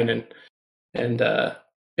is fine. And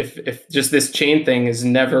if just this chain thing is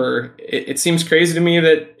never, it seems crazy to me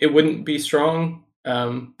that it wouldn't be strong.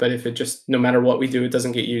 But if it just, no matter what we do, it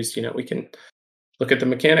doesn't get used, we can look at the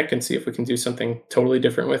mechanic and see if we can do something totally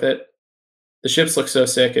different with it. The ships look so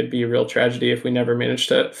sick, it'd be a real tragedy if we never managed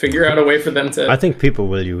to figure out a way for them to... I think people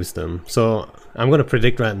will use them. So I'm going to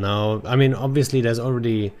predict right now. I mean, obviously there's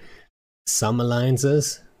already some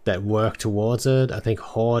alliances that work towards it. I think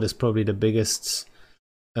Horde is probably the biggest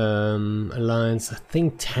alliance. I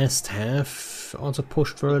think Test have also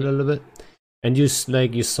pushed for it a little bit. And you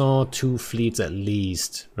saw 2 fleets at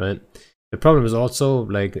least, right? The problem is also,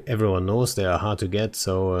 like, everyone knows they are hard to get,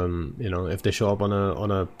 so if they show up on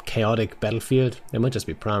a chaotic battlefield, they might just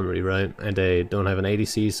be primary, right? And they don't have an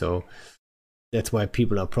ADC, so that's why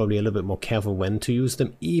people are probably a little bit more careful when to use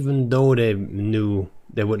them, even though they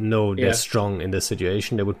would know they're strong in this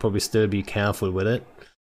situation. They would probably still be careful with it.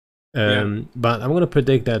 But I'm gonna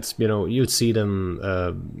predict that you'd see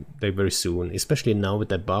them like very soon, especially now with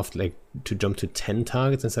that buff, like to jump to 10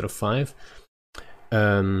 targets instead of 5.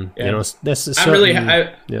 There's certain,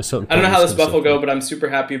 I don't know how this buff will go, but I'm super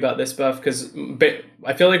happy about this buff because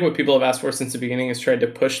I feel like what people have asked for since the beginning is tried to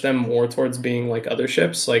push them more towards being like other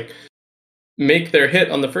ships, like make their hit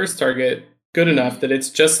on the first target good enough that it's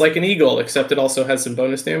just like an eagle, except it also has some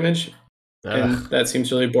bonus damage. And that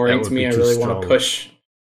seems really boring to me. I really want to push.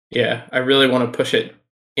 Yeah, I really want to push it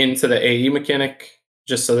into the AE mechanic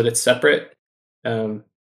just so that it's separate. And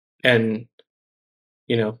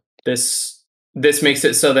this makes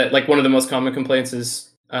it so that, like, one of the most common complaints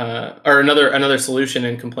is, or another solution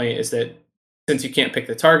and complaint is that since you can't pick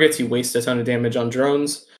the targets, you waste a ton of damage on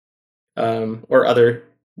drones, or other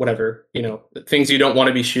whatever, things you don't want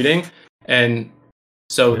to be shooting. And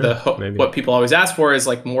so what people always ask for is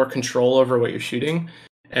like more control over what you're shooting.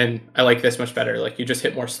 And I like this much better. Like, you just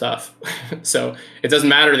hit more stuff. So it doesn't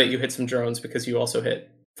matter that you hit some drones because you also hit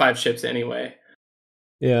 5 ships anyway.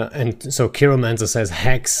 Yeah, and so Chiromancer says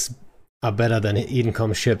hacks are better than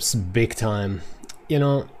Edencom ships big time.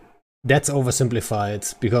 That's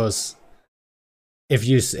oversimplified because if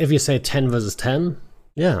you say 10 versus 10,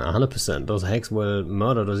 yeah, 100%. Those hacks will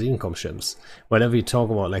murder those income ships. Whenever you talk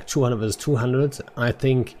about like 200 versus 200, I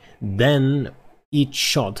think then each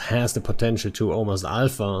shot has the potential to almost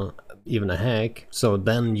alpha even a hack. So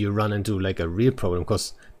then you run into like a real problem,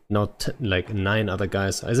 because not like 9 other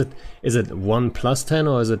guys. Is it 1 plus 10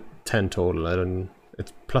 or is it 10 total? I don't.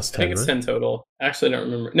 It's plus 10. I think it's right? 10 total. Actually, I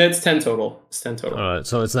don't remember. No, it's 10 total. It's 10 total. Alright,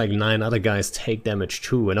 so it's like 9 other guys take damage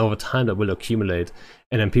too, and over time that will accumulate,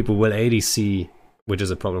 and then people will ADC, which is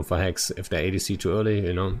a problem for hacks if they ADC too early,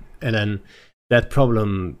 you know, and then that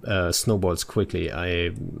problem snowballs quickly.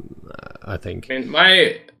 I think. I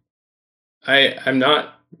mean, I'm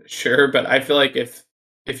not sure, but I feel like if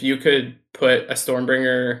you could put a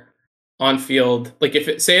Stormbringer on field, like if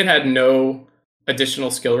it had no additional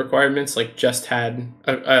skill requirements, like just had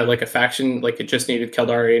a faction, like it just needed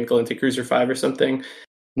Keldari and Galente Cruiser 5 or something,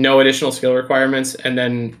 no additional skill requirements, and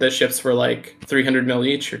then the ships were like 300 mil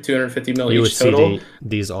each or 250 mil You each total. See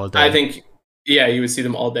these all day. I think, yeah, you would see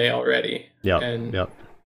them all day already. Yeah, and yeah.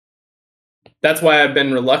 That's why I've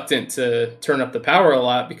been reluctant to turn up the power a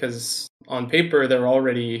lot, because on paper they're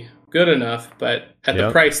already good enough, but at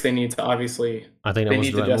the price they need to obviously. I think they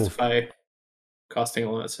need to justify costing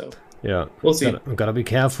a lot. So yeah, we'll see. Gotta be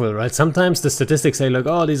careful, right? Sometimes the statistics say like,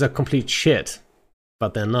 oh, these are complete shit,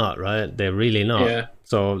 but they're not, right? They're really not. Yeah.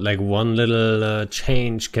 So like one little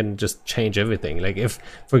change can just change everything. Like if,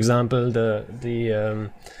 for example, the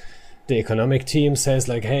economic team says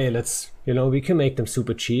like, hey, let's, you know, we can make them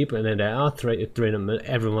super cheap, and then they are 300 mil,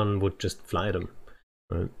 everyone would just fly them,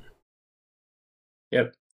 right?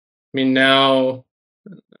 Yep. I mean, now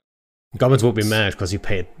governments will be mad because he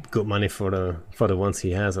paid good money for the ones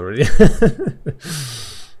he has already.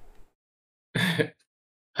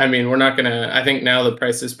 I mean, we're not gonna. I think now the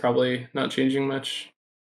price is probably not changing much.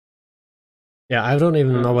 Yeah, I don't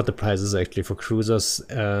even know what the price is actually for cruisers.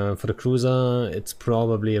 For the cruiser, it's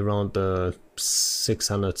probably around the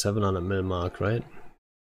 600, 700 mil mark, right?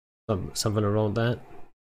 Something around that.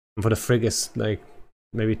 And for the frig, it's like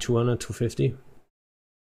maybe 200, 250.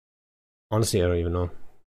 Honestly, I don't even know.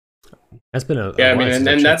 That's been a I mean,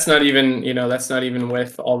 and that's not even, you know, that's not even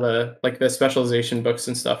with all the like the specialization books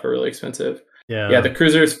and stuff are really expensive. Yeah, the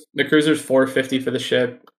cruiser's 450 for the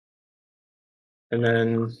ship, and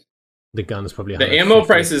then the gun is probably the ammo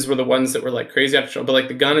prices were the ones that were like crazy after, but like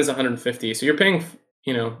the gun is 150, so you're paying,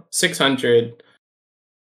 you know, 600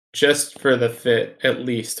 just for the fit at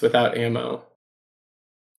least without ammo.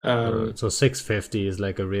 So 650 is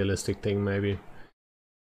like a realistic thing, maybe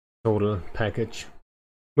total package.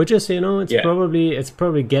 Which is, you know, it's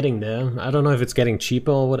probably getting there. I don't know if it's getting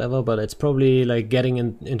cheaper or whatever, but it's probably like getting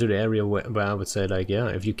into the area where I would say like, yeah,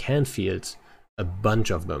 if you can field a bunch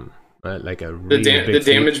of them, right? Like a really the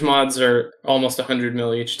damage mods are almost 100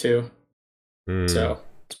 mil each too. So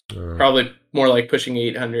probably more like pushing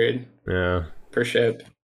 800 per ship.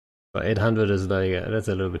 But 800 is like, that's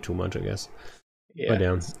a little bit too much, I guess. Yeah. But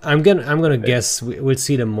yeah, I'm gonna guess we'll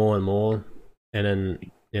see them more and more, and then,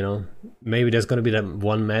 you know, maybe there's gonna be that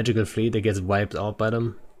one magical fleet that gets wiped out by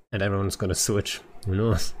them, and everyone's gonna switch. Who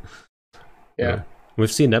knows? Yeah.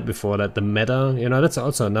 We've seen that before. That the meta, you know, that's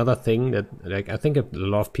also another thing that, like, I think a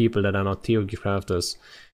lot of people that are not TOG crafters,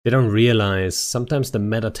 they don't realize sometimes the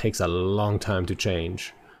meta takes a long time to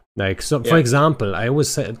change. Like, so for example, I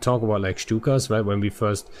always talk about like Stukas, right? When we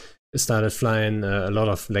first started flying a lot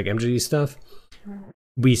of like MGD stuff,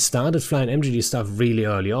 we started flying MGD stuff really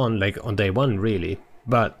early on, like on day one, really.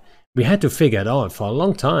 But we had to figure it out for a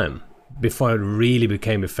long time before it really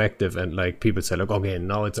became effective, and like people said, like, okay,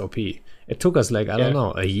 now it's OP. It took us like, I don't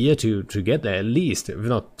know, a year to get there at least, if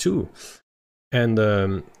not 2. And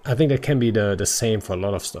I think that can be the same for a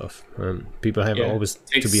lot of stuff. People have always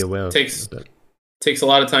to be aware of that. Takes a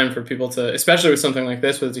lot of time for people to, especially with something like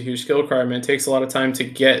this, with a huge skill requirement, it takes a lot of time to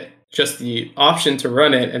get just the option to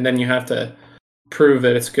run it, and then you have to prove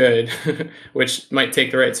that it's good, which might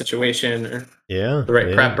take the right situation or the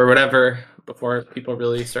right prep or whatever before people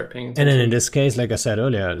really start paying attention. And then in this case, like I said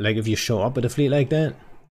earlier, like if you show up with a fleet like that,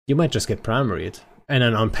 you might just get primaried. And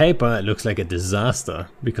then on paper, it looks like a disaster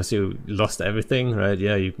because you lost everything, right?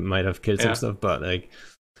 Yeah, you might have killed some stuff, but like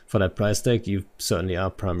for that price tag, you certainly are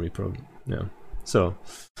primary problem. Yeah. So,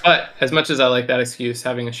 but as much as I like that excuse,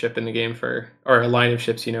 having a ship in the game for, or a line of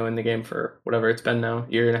ships, you know, in the game for whatever it's been now,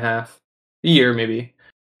 year and a half, a year maybe,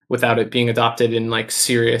 without it being adopted in like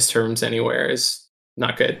serious terms anywhere is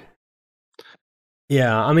not good.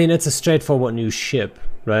 Yeah, I mean, it's a straightforward new ship,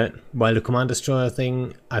 right? While the Command Destroyer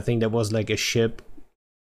thing, I think that was like a ship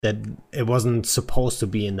that it wasn't supposed to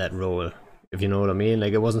be in that role, if you know what I mean.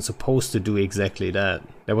 Like, it wasn't supposed to do exactly that.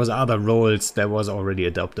 There was other roles that was already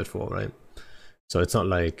adopted for, right? So it's not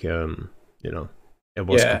like it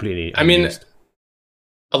was completely I mean, unused.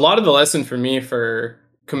 a lot of the lesson for me for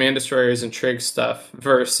Command Destroyers and Trig stuff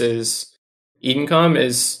versus Edencom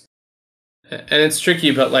is, and it's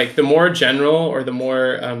tricky, but like the more general or the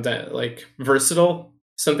more like versatile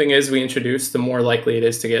something is we introduce, the more likely it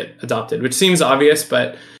is to get adopted, which seems obvious,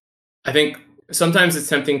 but I think sometimes it's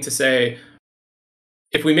tempting to say,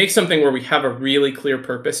 if we make something where we have a really clear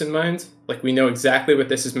purpose in mind, like we know exactly what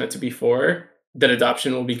this is meant to be for, that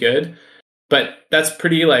adoption will be good. But that's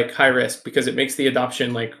pretty like high risk because it makes the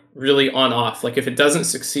adoption like really on off. Like if it doesn't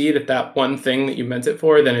succeed at that one thing that you meant it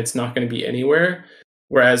for, then it's not going to be anywhere.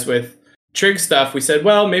 Whereas with Trig stuff, we said,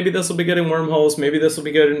 well, maybe this will be good in wormholes. Maybe this will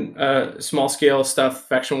be good in small scale stuff,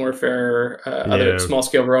 faction warfare, other small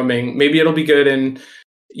scale roaming. Maybe it'll be good in,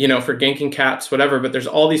 for ganking caps, whatever. But there's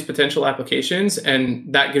all these potential applications,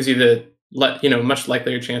 and that gives you the much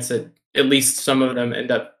likelier chance that at least some of them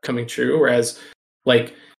end up coming true. Whereas,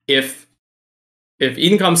 like if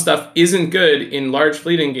Edencom stuff isn't good in large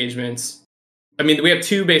fleet engagements, I mean, we have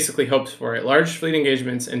two basically hopes for it: large fleet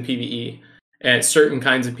engagements and PvE, and certain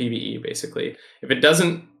kinds of PvE. Basically, if it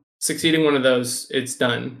doesn't succeed in one of those, it's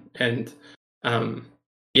done. And and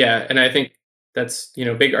I think that's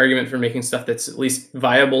big argument for making stuff that's at least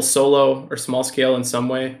viable solo or small scale in some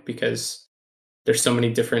way, because there's so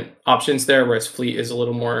many different options there, whereas fleet is a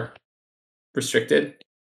little more restricted.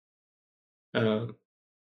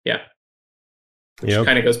 Which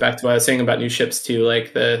kind of goes back to what I was saying about new ships too.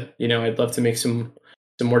 Like I'd love to make some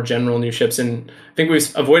more general new ships, and I think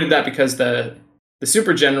we've avoided that because the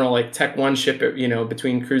super general like Tech 1 ship,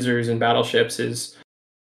 between cruisers and battleships is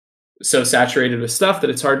so saturated with stuff that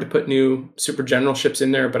it's hard to put new super general ships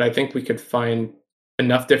in there. But I think we could find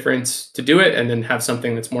enough difference to do it, and then have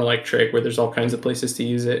something that's more like Trig, where there's all kinds of places to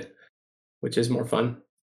use it, which is more fun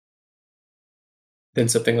than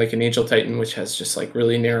something like an Angel Titan, which has just like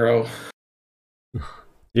really narrow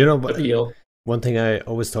but appeal. One thing I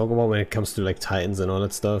always talk about when it comes to like Titans and all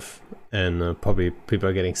that stuff, and probably people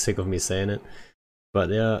are getting sick of me saying it, but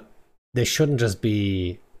they shouldn't just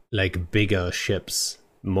be like bigger ships,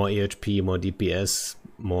 more EHP, more DPS,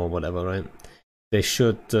 more whatever, right? They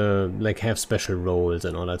should like have special roles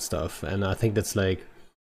and all that stuff, and I think that's like,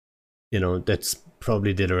 that's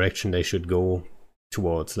probably the direction they should go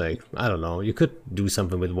towards. Like, I don't know, you could do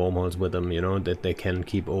something with wormholes with them, that they can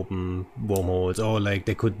keep open wormholes, or like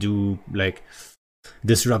they could do like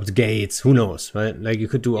disrupt gates, who knows, right? Like you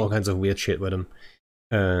could do all kinds of weird shit with them.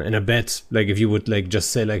 And I bet, like, if you would like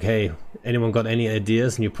just say like, hey, anyone got any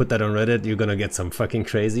ideas, and you put that on Reddit, you're gonna get some fucking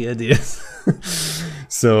crazy ideas.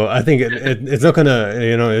 So I think it's not gonna,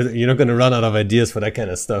 you're not gonna run out of ideas for that kind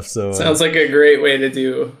of stuff. So sounds like a great way to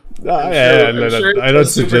do. I'm sure I don't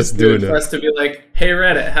suggest doing it. For us to be like, hey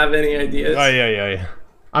Reddit, have any ideas? Oh yeah.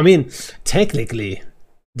 I mean, technically,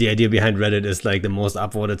 the idea behind Reddit is like the most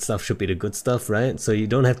upvoted stuff should be the good stuff, right? So you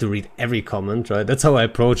don't have to read every comment, right? That's how I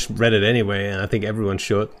approach Reddit anyway, and I think everyone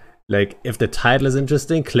should. Like, if the title is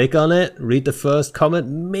interesting, click on it, read the first comment,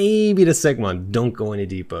 maybe the second one. Don't go any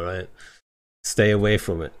deeper, right? Stay away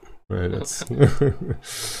from it, right? That's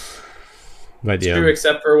but it's true,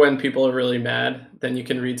 except for when people are really mad, then you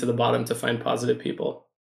can read to the bottom to find positive people,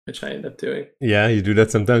 which I end up doing. Yeah, you do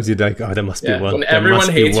that sometimes. You're like, oh, there must be one. When everyone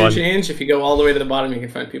hates your change, if you go all the way to the bottom, you can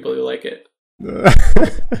find people who like it.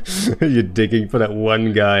 You're digging for that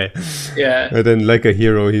one guy. Yeah. And then, like a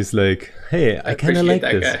hero, he's like, hey, I kind of like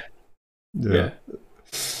this. Guy. Yeah.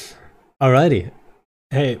 Alrighty.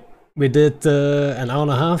 Hey, we did an hour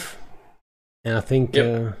and a half, and I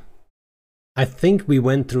think we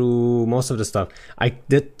went through most of the stuff. I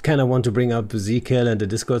did kind of want to bring up Zkill and the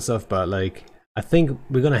Discord stuff, but like, I think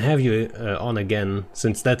we're gonna have you on again,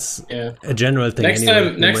 since that's a general thing.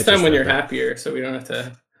 Next time when you're happier, so we don't have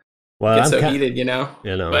to get so heated,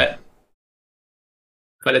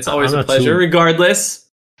 But it's always a pleasure, regardless.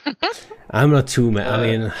 I'm not too mad. I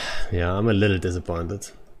mean, I'm a little disappointed,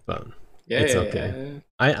 but it's okay.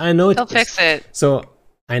 I know He'll fix it. So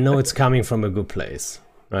I know it's coming from a good place,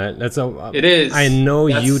 right? It is. I know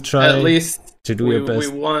you try at least to do your best.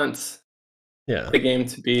 We want the game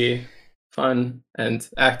to be fun and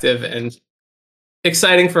active and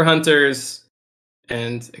exciting for hunters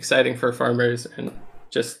and exciting for farmers, and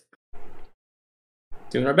just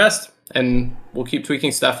doing our best. And we'll keep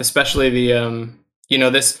tweaking stuff, especially the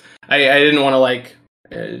this. I didn't want to like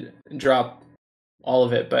drop all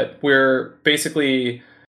of it, but we're basically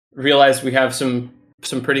realized we have some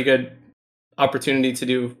pretty good opportunity to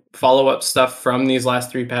do follow-up stuff from these last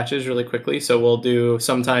 3 patches really quickly. So we'll do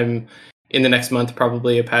sometime in the next month,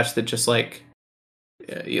 probably a patch that just like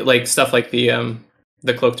stuff like the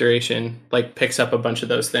the cloak duration like picks up a bunch of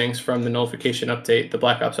those things from the nullification update, the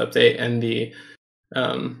Black Ops update, and the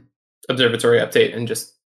observatory update, and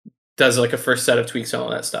just does like a first set of tweaks and all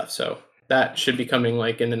that stuff. So that should be coming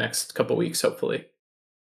like in the next couple weeks, hopefully.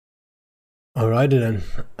 Alrighty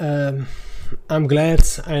then. I'm glad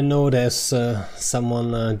I know there's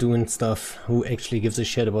someone doing stuff who actually gives a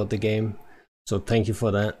shit about the game. So thank you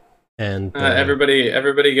for that. And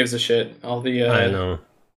everybody gives a shit. All the I know.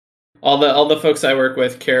 All the folks I work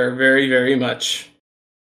with care very, very much.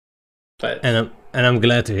 But I'm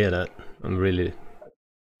glad to hear that. I'm really.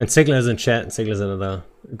 And Sigler's in chat. Sigler's another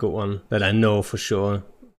good one that I know for sure.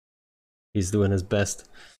 He's doing his best.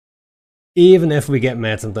 Even if we get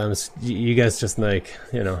mad sometimes, you guys just like,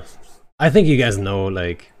 you know, I think you guys know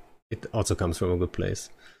like it also comes from a good place.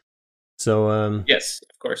 So yes,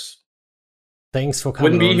 of course. Thanks for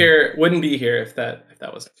coming. Wouldn't be here if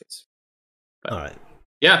that was the case. But, all right.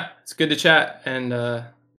 Yeah, it's good to chat, and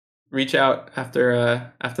reach out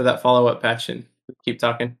after that follow-up patch and keep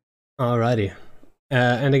talking. Alrighty.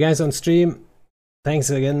 And the guys on stream, thanks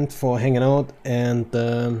again for hanging out, and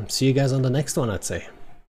see you guys on the next one, I'd say.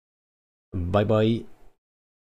 Bye bye.